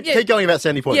 Keep going about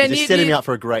Sandy Point. Yeah, You're setting me up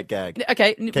for a great gag.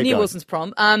 Okay, near going. Wilson's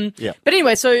prom. Yeah. But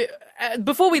anyway, so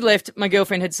before we left, my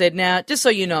girlfriend had said, now, just so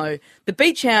you know, the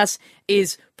beach house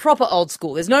is proper old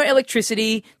school. There's no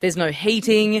electricity, there's no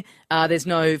heating, there's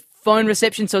no phone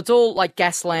reception, so it's all like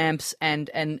gas lamps and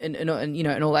you know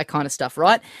and all that kind of stuff,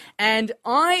 right? And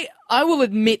I will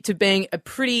admit to being a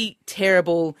pretty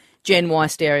terrible Gen Y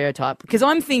stereotype because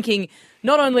I'm thinking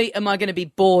not only am I going to be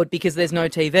bored because there's no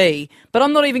TV, but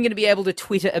I'm not even going to be able to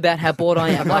Twitter about how bored I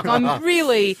am. Like I'm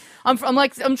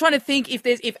trying to think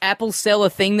if Apple sell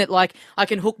a thing that like I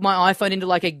can hook my iPhone into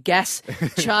like a gas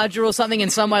charger or something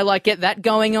and some way like get that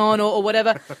going on or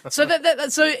whatever. So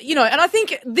so you know, and I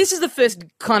think this is the first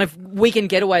kind of weekend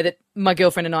getaway that my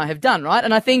girlfriend and I have done, right?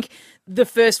 And I think the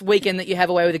first weekend that you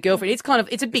have away with a girlfriend,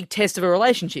 it's a big test of a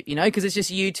relationship, you know, because it's just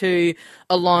you two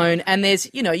alone, and there's,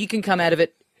 you know, you can come out of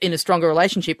it in a stronger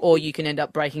relationship, or you can end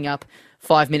up breaking up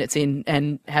 5 minutes in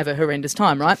and have a horrendous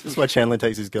time, right? That's why Chandler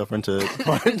takes his girlfriend to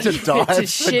dive To for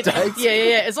shit. dates.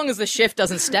 Yeah. As long as the chef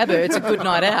doesn't stab her, it's a good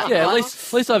night out. Yeah, right?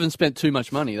 at least I haven't spent too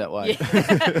much money that way.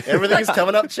 Everything's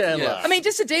coming up, Chandler. Yeah. I mean,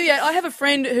 just to deviate, I have a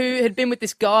friend who had been with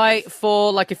this guy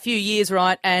for like a few years,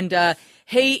 right? And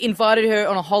he invited her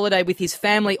on a holiday with his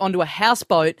family onto a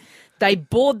houseboat. They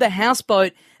board the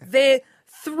houseboat. They're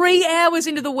 3 hours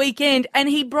into the weekend and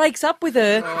he breaks up with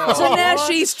her. So now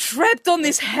she's trapped on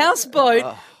this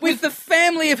houseboat with the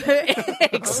family of her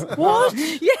ex. What?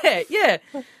 Yeah.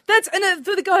 That's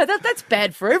for the guy. That's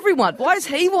bad for everyone. Why is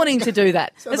he wanting to do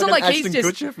that? Sounds like an Ashton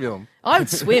Kutcher film. I'd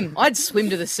swim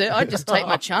to the sea. I'd just take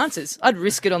my chances. I'd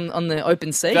risk it on the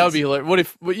open seas. That would be hilarious. What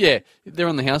if, they're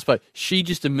on the houseboat. She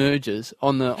just emerges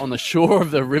on the shore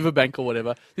of the riverbank or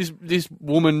whatever. This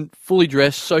woman, fully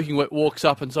dressed, soaking wet, walks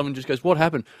up and someone just goes, "What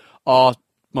happened?" "Oh,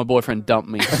 my boyfriend dumped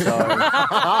me." So,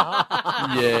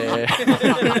 yeah.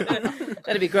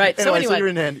 That'd be great. So Anyway, so anyway, you're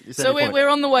in Sandy so Point. we're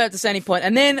on the way up to Sandy Point,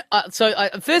 and then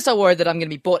first I worried that I'm going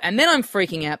to be bored, and then I'm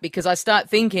freaking out because I start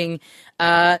thinking,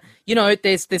 you know,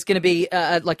 there's going to be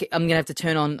like I'm going to have to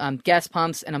turn on gas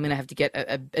pumps, and I'm going to have to get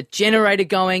a generator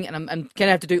going, and I'm going to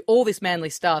have to do all this manly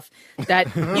stuff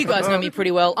that you guys know me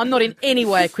pretty well. I'm not in any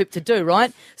way equipped to do,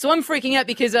 right? So I'm freaking out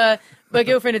because my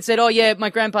girlfriend had said, "Oh yeah,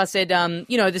 my grandpa said,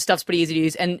 you know, this stuff's pretty easy to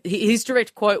use," and his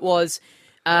direct quote was,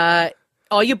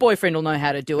 "Oh, your boyfriend will know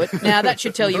how to do it." Now that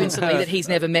should tell you instantly that he's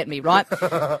never met me, right?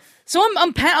 So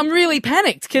I'm really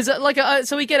panicked because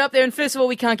so we get up there and first of all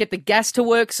we can't get the gas to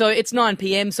work, so it's 9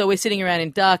 p.m. so we're sitting around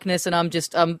in darkness and I'm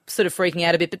sort of freaking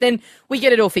out a bit. But then we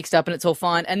get it all fixed up and it's all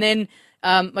fine, and then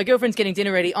my girlfriend's getting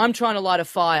dinner ready. I'm trying to light a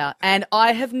fire, and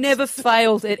I have never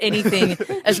failed at anything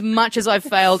as much as I've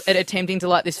failed at attempting to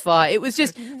light this fire. It was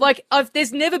just like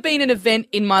there's never been an event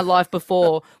in my life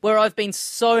before where I've been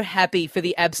so happy for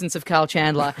the absence of Carl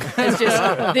Chandler. It's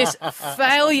just this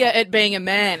failure at being a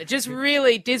man. It's just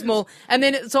really dismal. And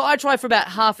then so I try for about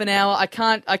half an hour. I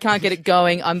can't get it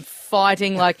going. I'm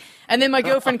fighting and then my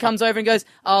girlfriend comes over and goes,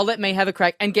 "Oh, let me have a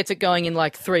crack," and gets it going in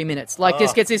like 3 minutes.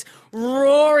 Just gets this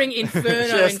roaring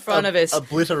inferno in front of us.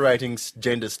 Obliterating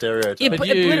gender stereotypes. Yeah,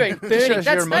 obliterating, burning.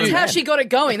 That's how she got it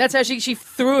going. That's how she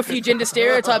threw a few gender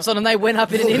stereotypes on and they went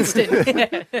up in an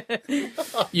instant.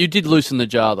 You did loosen the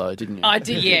jar though, didn't you? I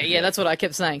did, yeah, that's what I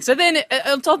kept saying. So then,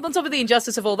 on top of the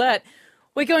injustice of all that,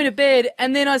 we're going to bed,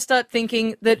 and then I start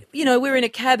thinking that, we're in a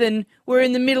cabin, we're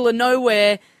in the middle of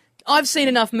nowhere. I've seen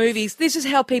enough movies. This is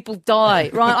how people die,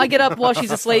 right? I get up while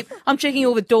she's asleep. I'm checking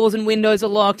all the doors and windows are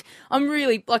locked. I'm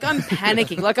really, I'm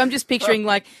panicking. I'm just picturing,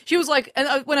 she was like,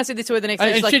 and when I said this to her the next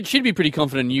day, she's like... She'd be pretty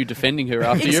confident in you defending her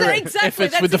after your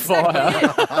efforts with the exactly fire.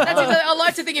 it. I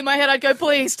like to think in my head, I'd go,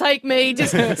 please take me,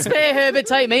 just spare her, but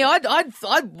take me.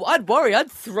 I'd worry. I'd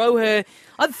throw her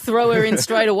in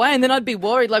straight away, and then I'd be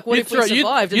worried, what if we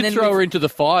survived? You'd throw her into the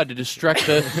fire to distract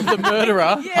the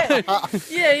murderer. Yeah.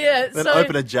 Then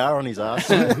open a jar on his ass.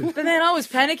 But then I was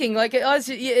panicking.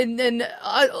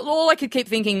 All I could keep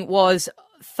thinking was,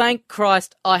 thank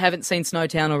Christ I haven't seen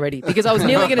Snowtown already, because I was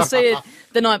nearly going to see it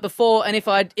the night before, and if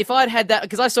I'd had that,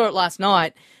 because I saw it last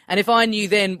night, and if I knew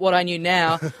then what I knew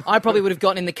now, I probably would have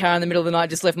gotten in the car in the middle of the night,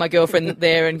 just left my girlfriend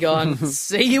there and gone,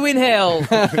 see you in hell.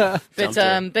 But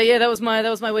yeah, that was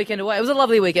my weekend away. It was a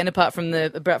lovely weekend, apart from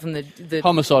the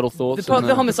homicidal thoughts.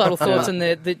 The homicidal thoughts and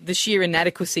the sheer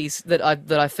inadequacies that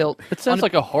I felt. It sounds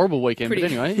like a horrible weekend, but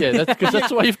anyway, yeah, because that's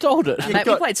the way you've told it. Mate,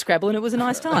 we played Scrabble and it was a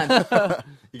nice time.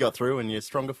 You got through and you're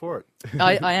stronger for it.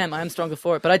 I am stronger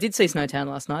for it. But I did see Snowtown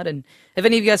last night, and have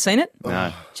any of you guys seen it?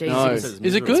 No. Jesus.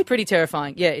 Is it good? It's pretty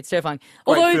terrifying. Yeah, it's terrifying.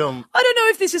 Great Although, film. I don't know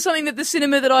if this is something that the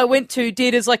cinema that I went to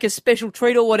did as a special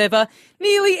treat or whatever.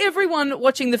 Nearly everyone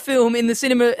watching the film in the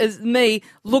cinema as me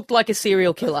looked like a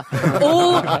serial killer.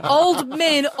 All old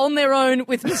men on their own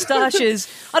with moustaches.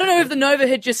 I don't know if the Nova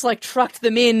had just trucked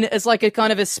them in as a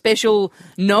kind of a special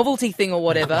novelty thing or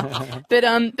whatever.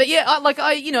 But yeah,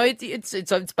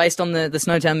 it's based on the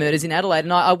Snowtown murders in Adelaide.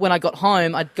 And when I got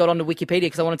home, I got onto Wikipedia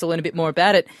because I wanted to learn a bit more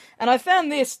about it. And I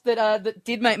found this that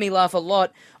did make me laugh a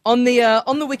lot on the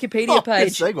Wikipedia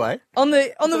page. Good segue. On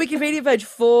the Wikipedia page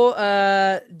for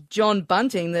John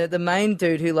Bunting, the main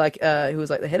dude who was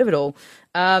the head of it all.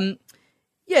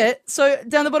 Yeah, so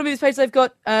down the bottom of his page they've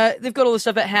got all the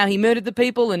stuff about how he murdered the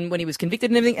people and when he was convicted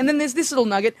and everything. And then there's this little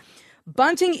nugget.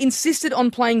 Bunting insisted on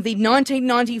playing the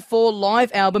 1994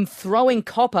 live album Throwing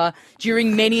Copper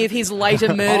during many of his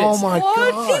later murders. Oh my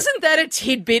God. Isn't that a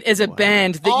tidbit as a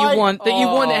band that you want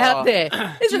out there?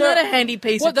 Isn't that a handy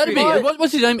piece of that'd be trivia?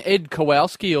 what's his name? Ed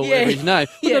Kowalski or whatever his name.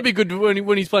 Wouldn't Yeah. that be good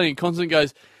when he's playing in concert and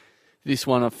goes, this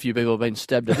one, a few people have been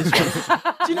stabbed at this one.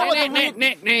 Do you know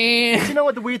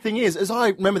what the weird thing is? Is I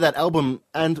remember that album,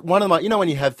 and one of my, when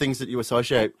you have things that you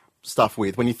associate stuff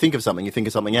with, when you think of something, you think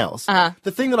of something else. Uh-huh. The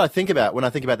thing that I think about when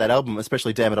I think about that album,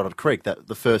 especially Damn It Otter Creek, the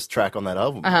first track on that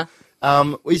album,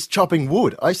 is chopping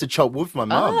wood. I used to chop wood for my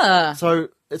mum. So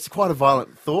it's quite a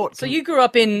violent thought. So you grew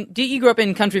up in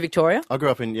country Victoria? I grew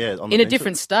up in, on the In a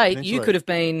different state. You could have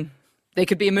been... There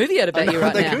could be a movie out about you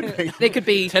right now. There could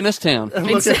be... Tennis Town.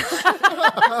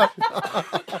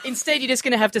 Instead, you're just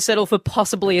going to have to settle for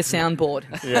possibly a soundboard.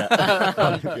 Yeah.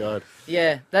 Oh, God.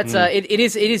 Yeah, that's it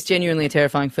is genuinely a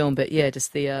terrifying film, but yeah,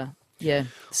 just the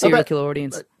serial killer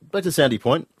audience. Back to Sandy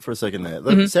Point for a second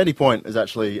there. Sandy Point is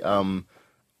actually,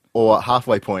 or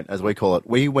Halfway Point as we call it.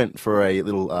 We went for a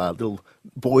little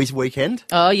boys' weekend.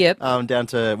 Oh, yep. Down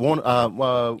to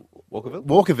Walkerville?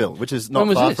 Walkerville, which is not When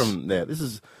was far this? from there. This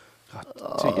is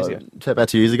 2 years ago. about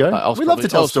 2 years ago. We love to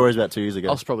tell I was- stories about 2 years ago.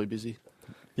 I was probably busy.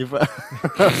 We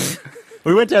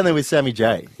went down there with Sammy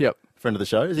J. Yep. Friend of the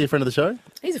show. Is he a friend of the show?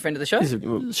 He's a friend of the show.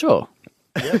 Sure.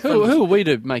 Who are we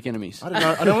to make enemies? I don't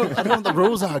know. I don't know what the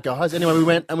rules are, guys. Anyway, we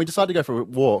went and we decided to go for a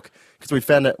walk because we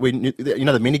found that we knew,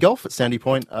 the mini golf at Sandy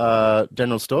Point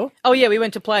General Store. Oh, yeah, we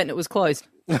went to play it and it was closed.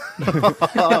 Well,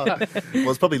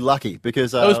 it's probably lucky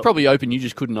because It was probably open, you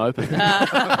just couldn't open.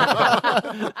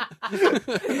 The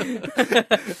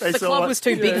club was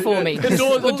too big for me. The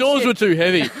doors were too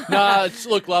heavy. Nah,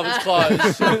 look, love, it's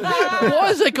closed.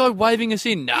 Why is that guy waving us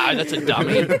in? No, that's a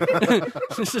dummy.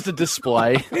 It's just a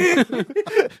display.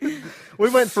 we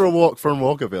went for a walk from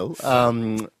Walkerville,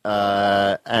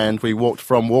 and we walked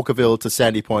from Walkerville to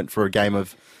Sandy Point for a game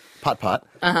of putt-putt.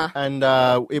 And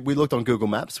we looked on Google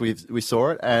Maps, we saw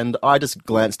it, and I just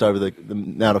glanced over the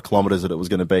amount of kilometres that it was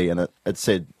going to be, and it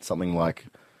said something like,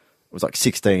 it was like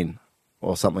 16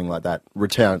 or something like that,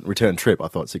 return trip, I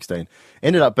thought 16.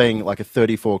 Ended up being like a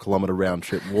 34-kilometre round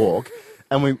trip walk,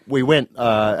 and we went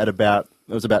at about,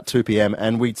 it was about 2 p.m,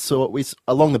 and we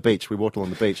along the beach, we walked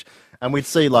along the beach, and we'd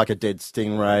see like a dead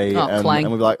stingray, clang.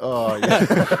 and we'd be like, oh,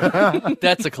 yeah.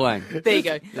 That's a clang. There you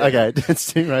go. Okay, dead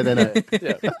stingray, then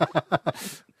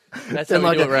That's then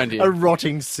how we like do it around here. a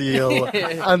rotting seal,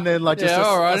 and then like just Yeah,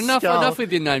 all right. a Enough skull.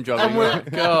 with your name dropping.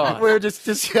 God. We're just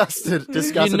disgusted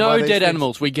You by know these dead things.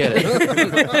 animals. We get it.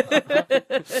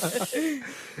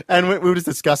 And we were just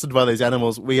disgusted by these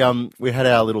animals. We had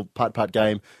our little putt-putt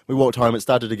game. We walked home. It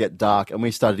started to get dark, and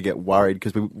we started to get worried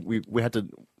because we had to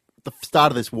the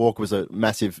start of this walk was a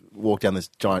massive walk down this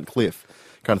giant cliff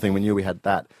kind of thing. We knew we had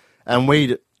that. And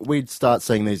we'd start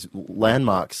seeing these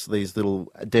landmarks, these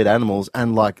little dead animals,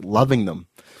 and like loving them.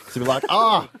 So we're like,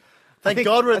 thank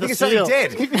God we're at the seal.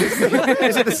 Dead.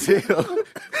 Is it the seal?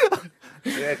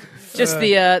 Just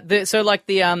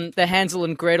the Hansel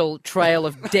and Gretel trail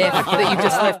of death that you've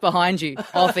just left behind you,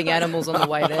 offing animals on the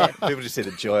way there. People just see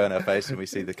the joy on our face when we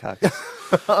see the carcass.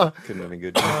 Couldn't have been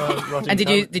good. And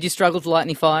did you struggle to light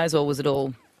any fires, or was it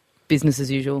all business as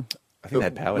usual? I think they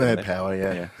had power. We didn't had they? power,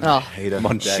 yeah. Oh, Heater.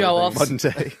 Modern day. Show offs. Modern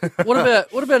day.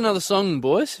 What about another song,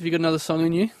 boys? Have you got another song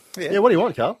in you? Yeah, what do you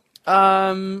want, Carl?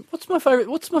 What's my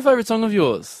favourite song of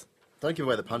yours? Don't give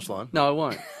away the punchline. No, I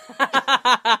won't.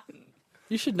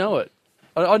 You should know it.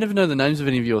 I never know the names of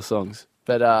any of your songs,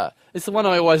 but it's the one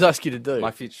I always ask you to do. My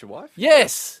future wife.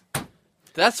 Yes!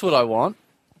 That's what I want.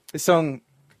 This song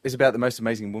is about the most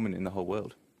amazing woman in the whole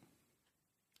world.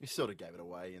 You sort of gave it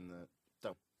away in the...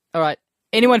 all right.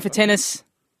 Anyone for tennis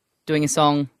doing a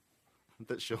song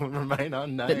That shall remain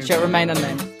unnamed. that shall remain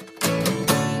unnamed?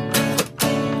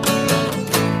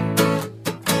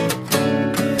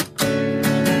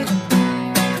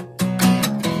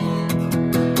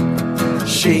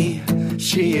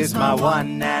 She is my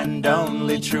one and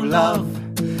only true love.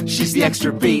 She's the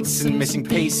extra beats and missing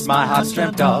piece my heart's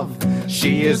dreamt of.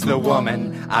 She is the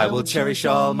woman I will cherish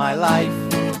all my life.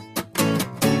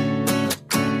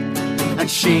 And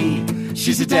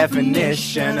she's a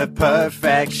definition of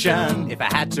perfection. If I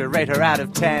had to rate her out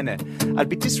of 10, I'd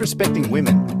be disrespecting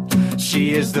women.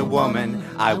 She is the woman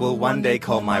I will one day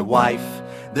call my wife.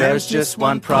 There's just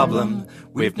one problem.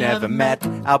 We've never met.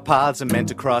 Our paths are meant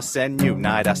to cross and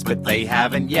unite us, but they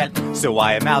haven't yet. So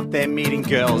I am out there meeting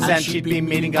girls, and she'd be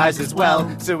meeting guys as well.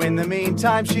 So in the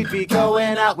meantime, she'd be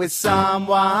going out with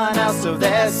someone else. So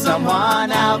there's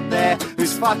someone out there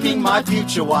who's fucking my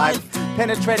future wife,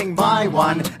 penetrating my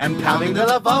one and pounding the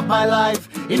love of my life,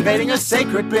 invading her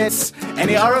sacred bits,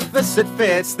 any orifice that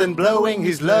fits, then blowing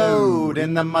his load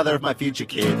in the mother of my future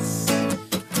kids.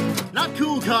 Not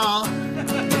cool, Carl.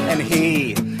 And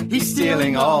he's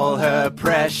stealing all her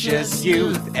precious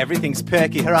youth. Everything's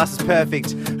perky, her ass is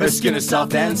perfect, her skin is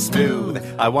soft and smooth.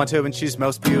 I want her when she's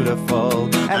most beautiful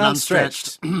and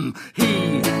unstretched.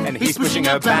 He's pushing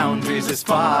her boundaries as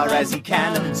far as he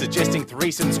can, suggesting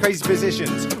threesomes, crazy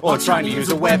positions, or trying to use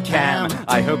a webcam.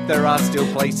 I hope there are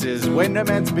still places where no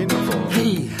man's been before.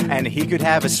 And he could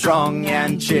have a strong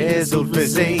and chiseled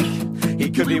physique. He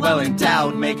could be well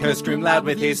endowed, make her scream loud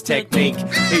with his technique.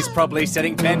 He's probably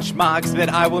setting benchmarks that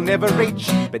I will never reach,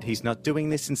 but he's not doing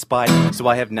this in spite, so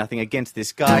I have nothing against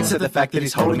this guy, except the fact that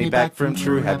he's holding me back from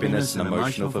true happiness and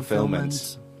emotional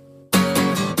fulfillment.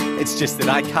 It's just that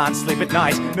I can't sleep at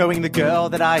night, knowing the girl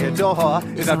that I adore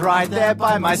is not right there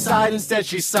by my side. Instead,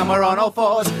 she's somewhere on all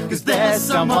fours, cause there's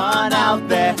someone out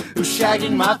there who's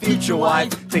shagging my future wife,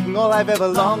 taking all I've ever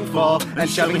longed for and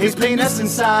shoving his penis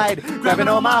inside, grabbing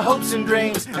all my hopes and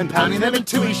dreams and pounding them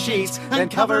into his sheets, then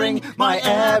covering my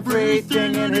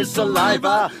everything in his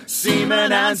saliva,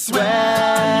 semen and sweat.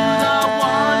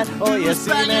 Oh yeah,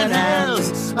 semen and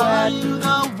sweat.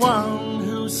 The one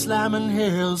slamming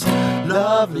hills,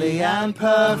 Lovely and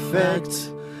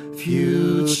perfect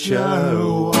future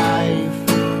wife.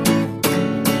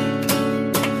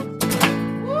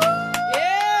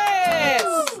 Yes!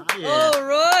 All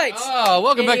right. Oh,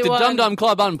 welcome back to Anyone- Dum Dum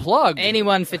Club Unplugged.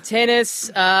 Anyone for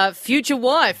tennis? Future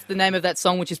wife, the name of that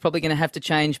song, which is probably going to have to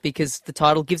change because the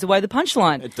title gives away the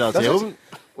punchline. It does.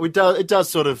 It does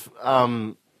sort of.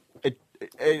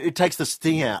 It takes the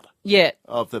sting out Yeah.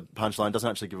 of the punchline. It doesn't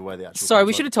actually give away the actual. Sorry,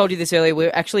 we punchline. should have told you this earlier.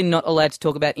 We're actually not allowed to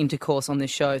talk about intercourse on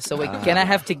this show, so we're going to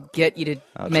have to get you to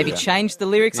maybe dear. change the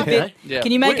lyrics a bit. Yeah.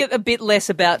 Can you make it a bit less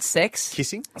about sex?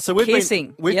 Kissing? So we've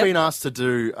Kissing, We've yep. been asked to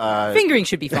do. Fingering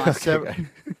should be fine. So,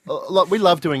 look, we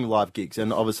love doing live gigs,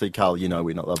 and obviously, Carl, you know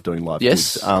we not love doing live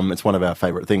Yes. gigs. It's one of our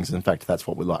favourite things. In fact, that's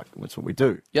what we like. That's what we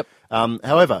do. Yep.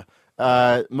 However,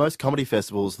 most comedy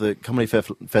festivals, the comedy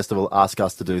festival ask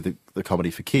us to do the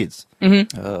comedy for kids,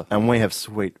 and we have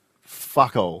sweet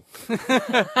fuck all.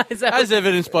 Is that As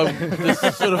evidenced by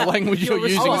the sort of language you're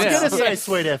using I was now. going to say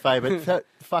sweet FA, but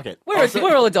fuck it.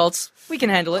 we're all adults. We can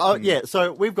handle it. Oh yeah,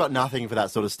 so we've got nothing for that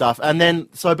sort of stuff, and then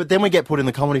but then we get put in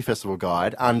the comedy festival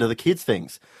guide under the kids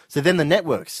things. So then the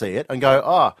networks see it and go,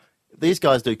 oh, these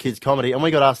guys do kids comedy, and we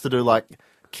got asked to do like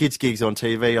kids gigs on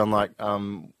TV on like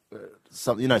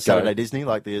something, Saturday Disney,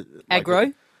 like the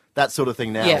Aggro? that sort of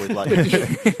thing now. Yeah. With like,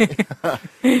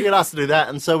 we got asked to do that,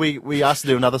 and so we asked to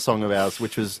do another song of ours,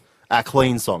 which was our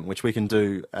clean song, which we can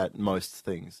do at most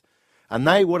things. And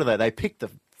what are they? They picked the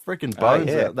freaking bones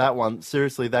yeah. out that one.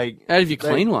 Seriously, How have you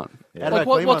clean one? Out of Like our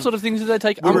what clean what one. sort of things did they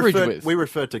take We umbrage referred, with? we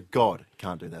referred to God.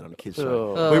 Can't do that on a kid's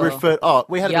show. Oh. We referred. Oh,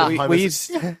 we had a Yeah. bit of We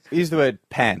Homer's- use the word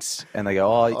pants, and they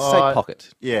go, "Oh, say pocket."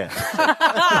 Yeah.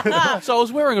 So I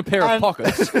was wearing a pair of And-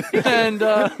 pockets, and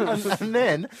and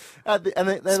then,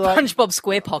 they're like, SpongeBob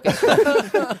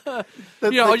SquarePocket.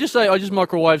 I just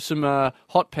microwave some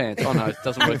hot pants. Oh no, it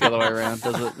doesn't work the other way around,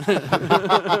 does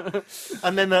it?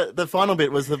 and then the final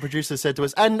bit was the producer said to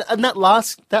us, and that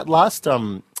last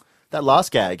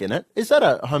gag in it, is that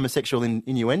a homosexual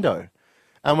innuendo?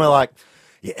 And we're like,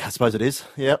 yeah, I suppose it is.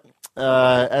 Yep.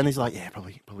 And he's like, yeah,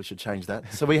 probably should change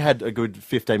that. So we had a good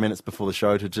 15 minutes before the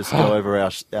show to just go over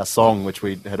our song, which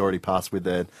we had already passed with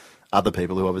the other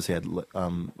people who obviously had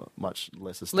much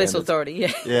lesser standards. Less authority,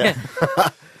 yeah. Yeah.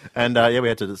 And we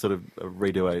had to sort of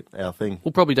redo our thing.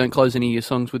 Well, probably don't close any of your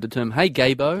songs with the term "Hey,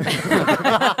 Gaybo."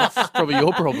 That's probably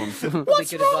your problem.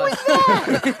 What's wrong with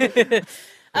that?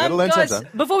 gotta learn Guys,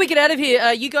 something. before we get out of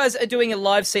here, you guys are doing a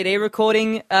live CD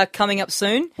recording coming up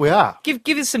soon. We are.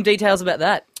 Give us some details about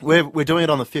that. We're doing it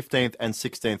on the 15th and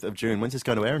 16th of June. When's this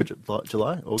going to air? In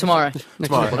July? August? Tomorrow.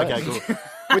 Tomorrow. Okay, cool.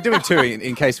 We're doing two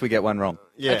in case we get one wrong.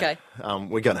 Yeah. Okay.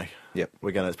 We're gonna. Yep.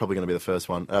 It's probably going to be the first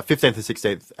one. 15th and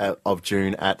 16th of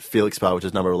June at Felix Bar, which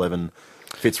is number 11,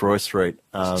 Fitzroy Street.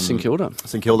 St Kilda.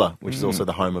 St Kilda, which is also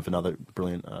the home of another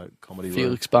brilliant comedy room.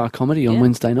 Felix Bar Comedy on Yeah.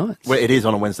 Wednesday nights. Well, it is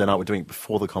on a Wednesday night. We're doing it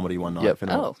before the comedy one night. Yep.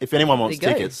 If anyone wants There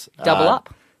you go. tickets, Double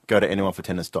up. Go to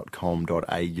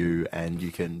anyonefortennis.com.au and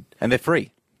you can. And they're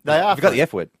free. They are. You've got the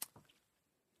F word.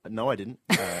 No, I didn't.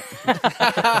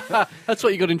 That's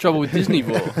what you got in trouble with Disney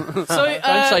for. So,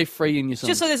 Don't say free in your songs.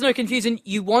 just so there's no confusion,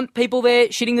 you want people there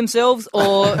shitting themselves,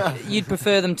 or you'd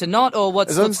prefer them to not, or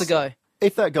what's long the as- go?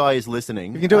 If that guy is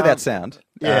listening, You can do it without sound.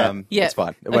 yeah. Yeah. It's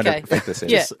fine. It won't Okay. affect the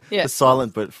sound. Yeah, yeah. It's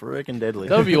silent but freaking deadly.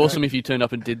 That would be awesome if you turned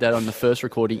up and did that on the first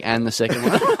recording and the second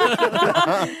one.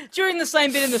 During the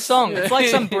same bit in the song. It's like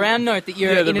some brown note that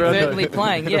you're Yeah, the brown inadvertently note.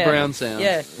 playing. The Yeah. brown sound.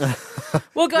 Yeah.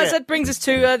 Well, guys, Yeah. that brings us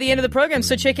to the end of the program.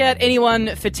 So check out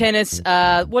Anyone for Tennis.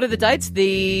 What are the dates?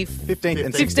 The 15th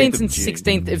and 15th and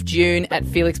 16th 16th of June at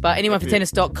Felix Bar.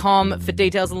 Anyonefortennis.com for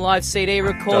details on the live CD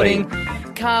recording.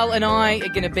 Carl and I are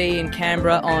going to be in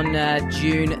Canberra on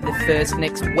June the 1st,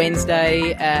 next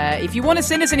Wednesday. If you want to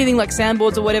send us anything like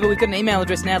soundboards or whatever, we've got an email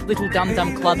address now,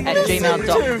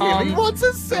 littledumdumclub@gmail.com. What's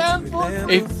a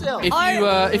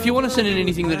soundboard? If you want to send in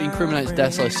anything that incriminates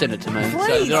Dassler, send it to me.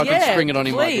 Please, so that I can spring it on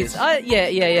him please. like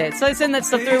this. Yeah. So send that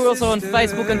stuff through. We're also on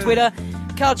Facebook and Twitter.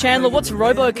 Carl Chandler, what's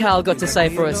Robo Carl got to say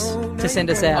for us to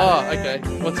send us out? Oh, okay.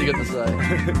 What's he got to say?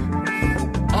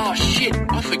 Oh shit,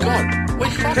 I forgot. We're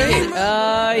fucked here.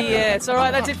 Yeah, it's all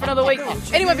right. That's it for another week.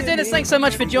 Anyway, for Dennis, thanks so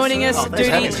much for joining us. thanks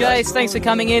for having Duty, me, guys. Jace, thanks for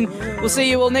coming in. We'll see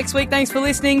you all next week. Thanks for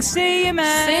listening. See you,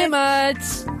 mate. See you,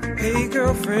 mates. Hey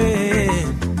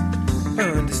girlfriend,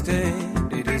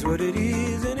 understand it is what it is.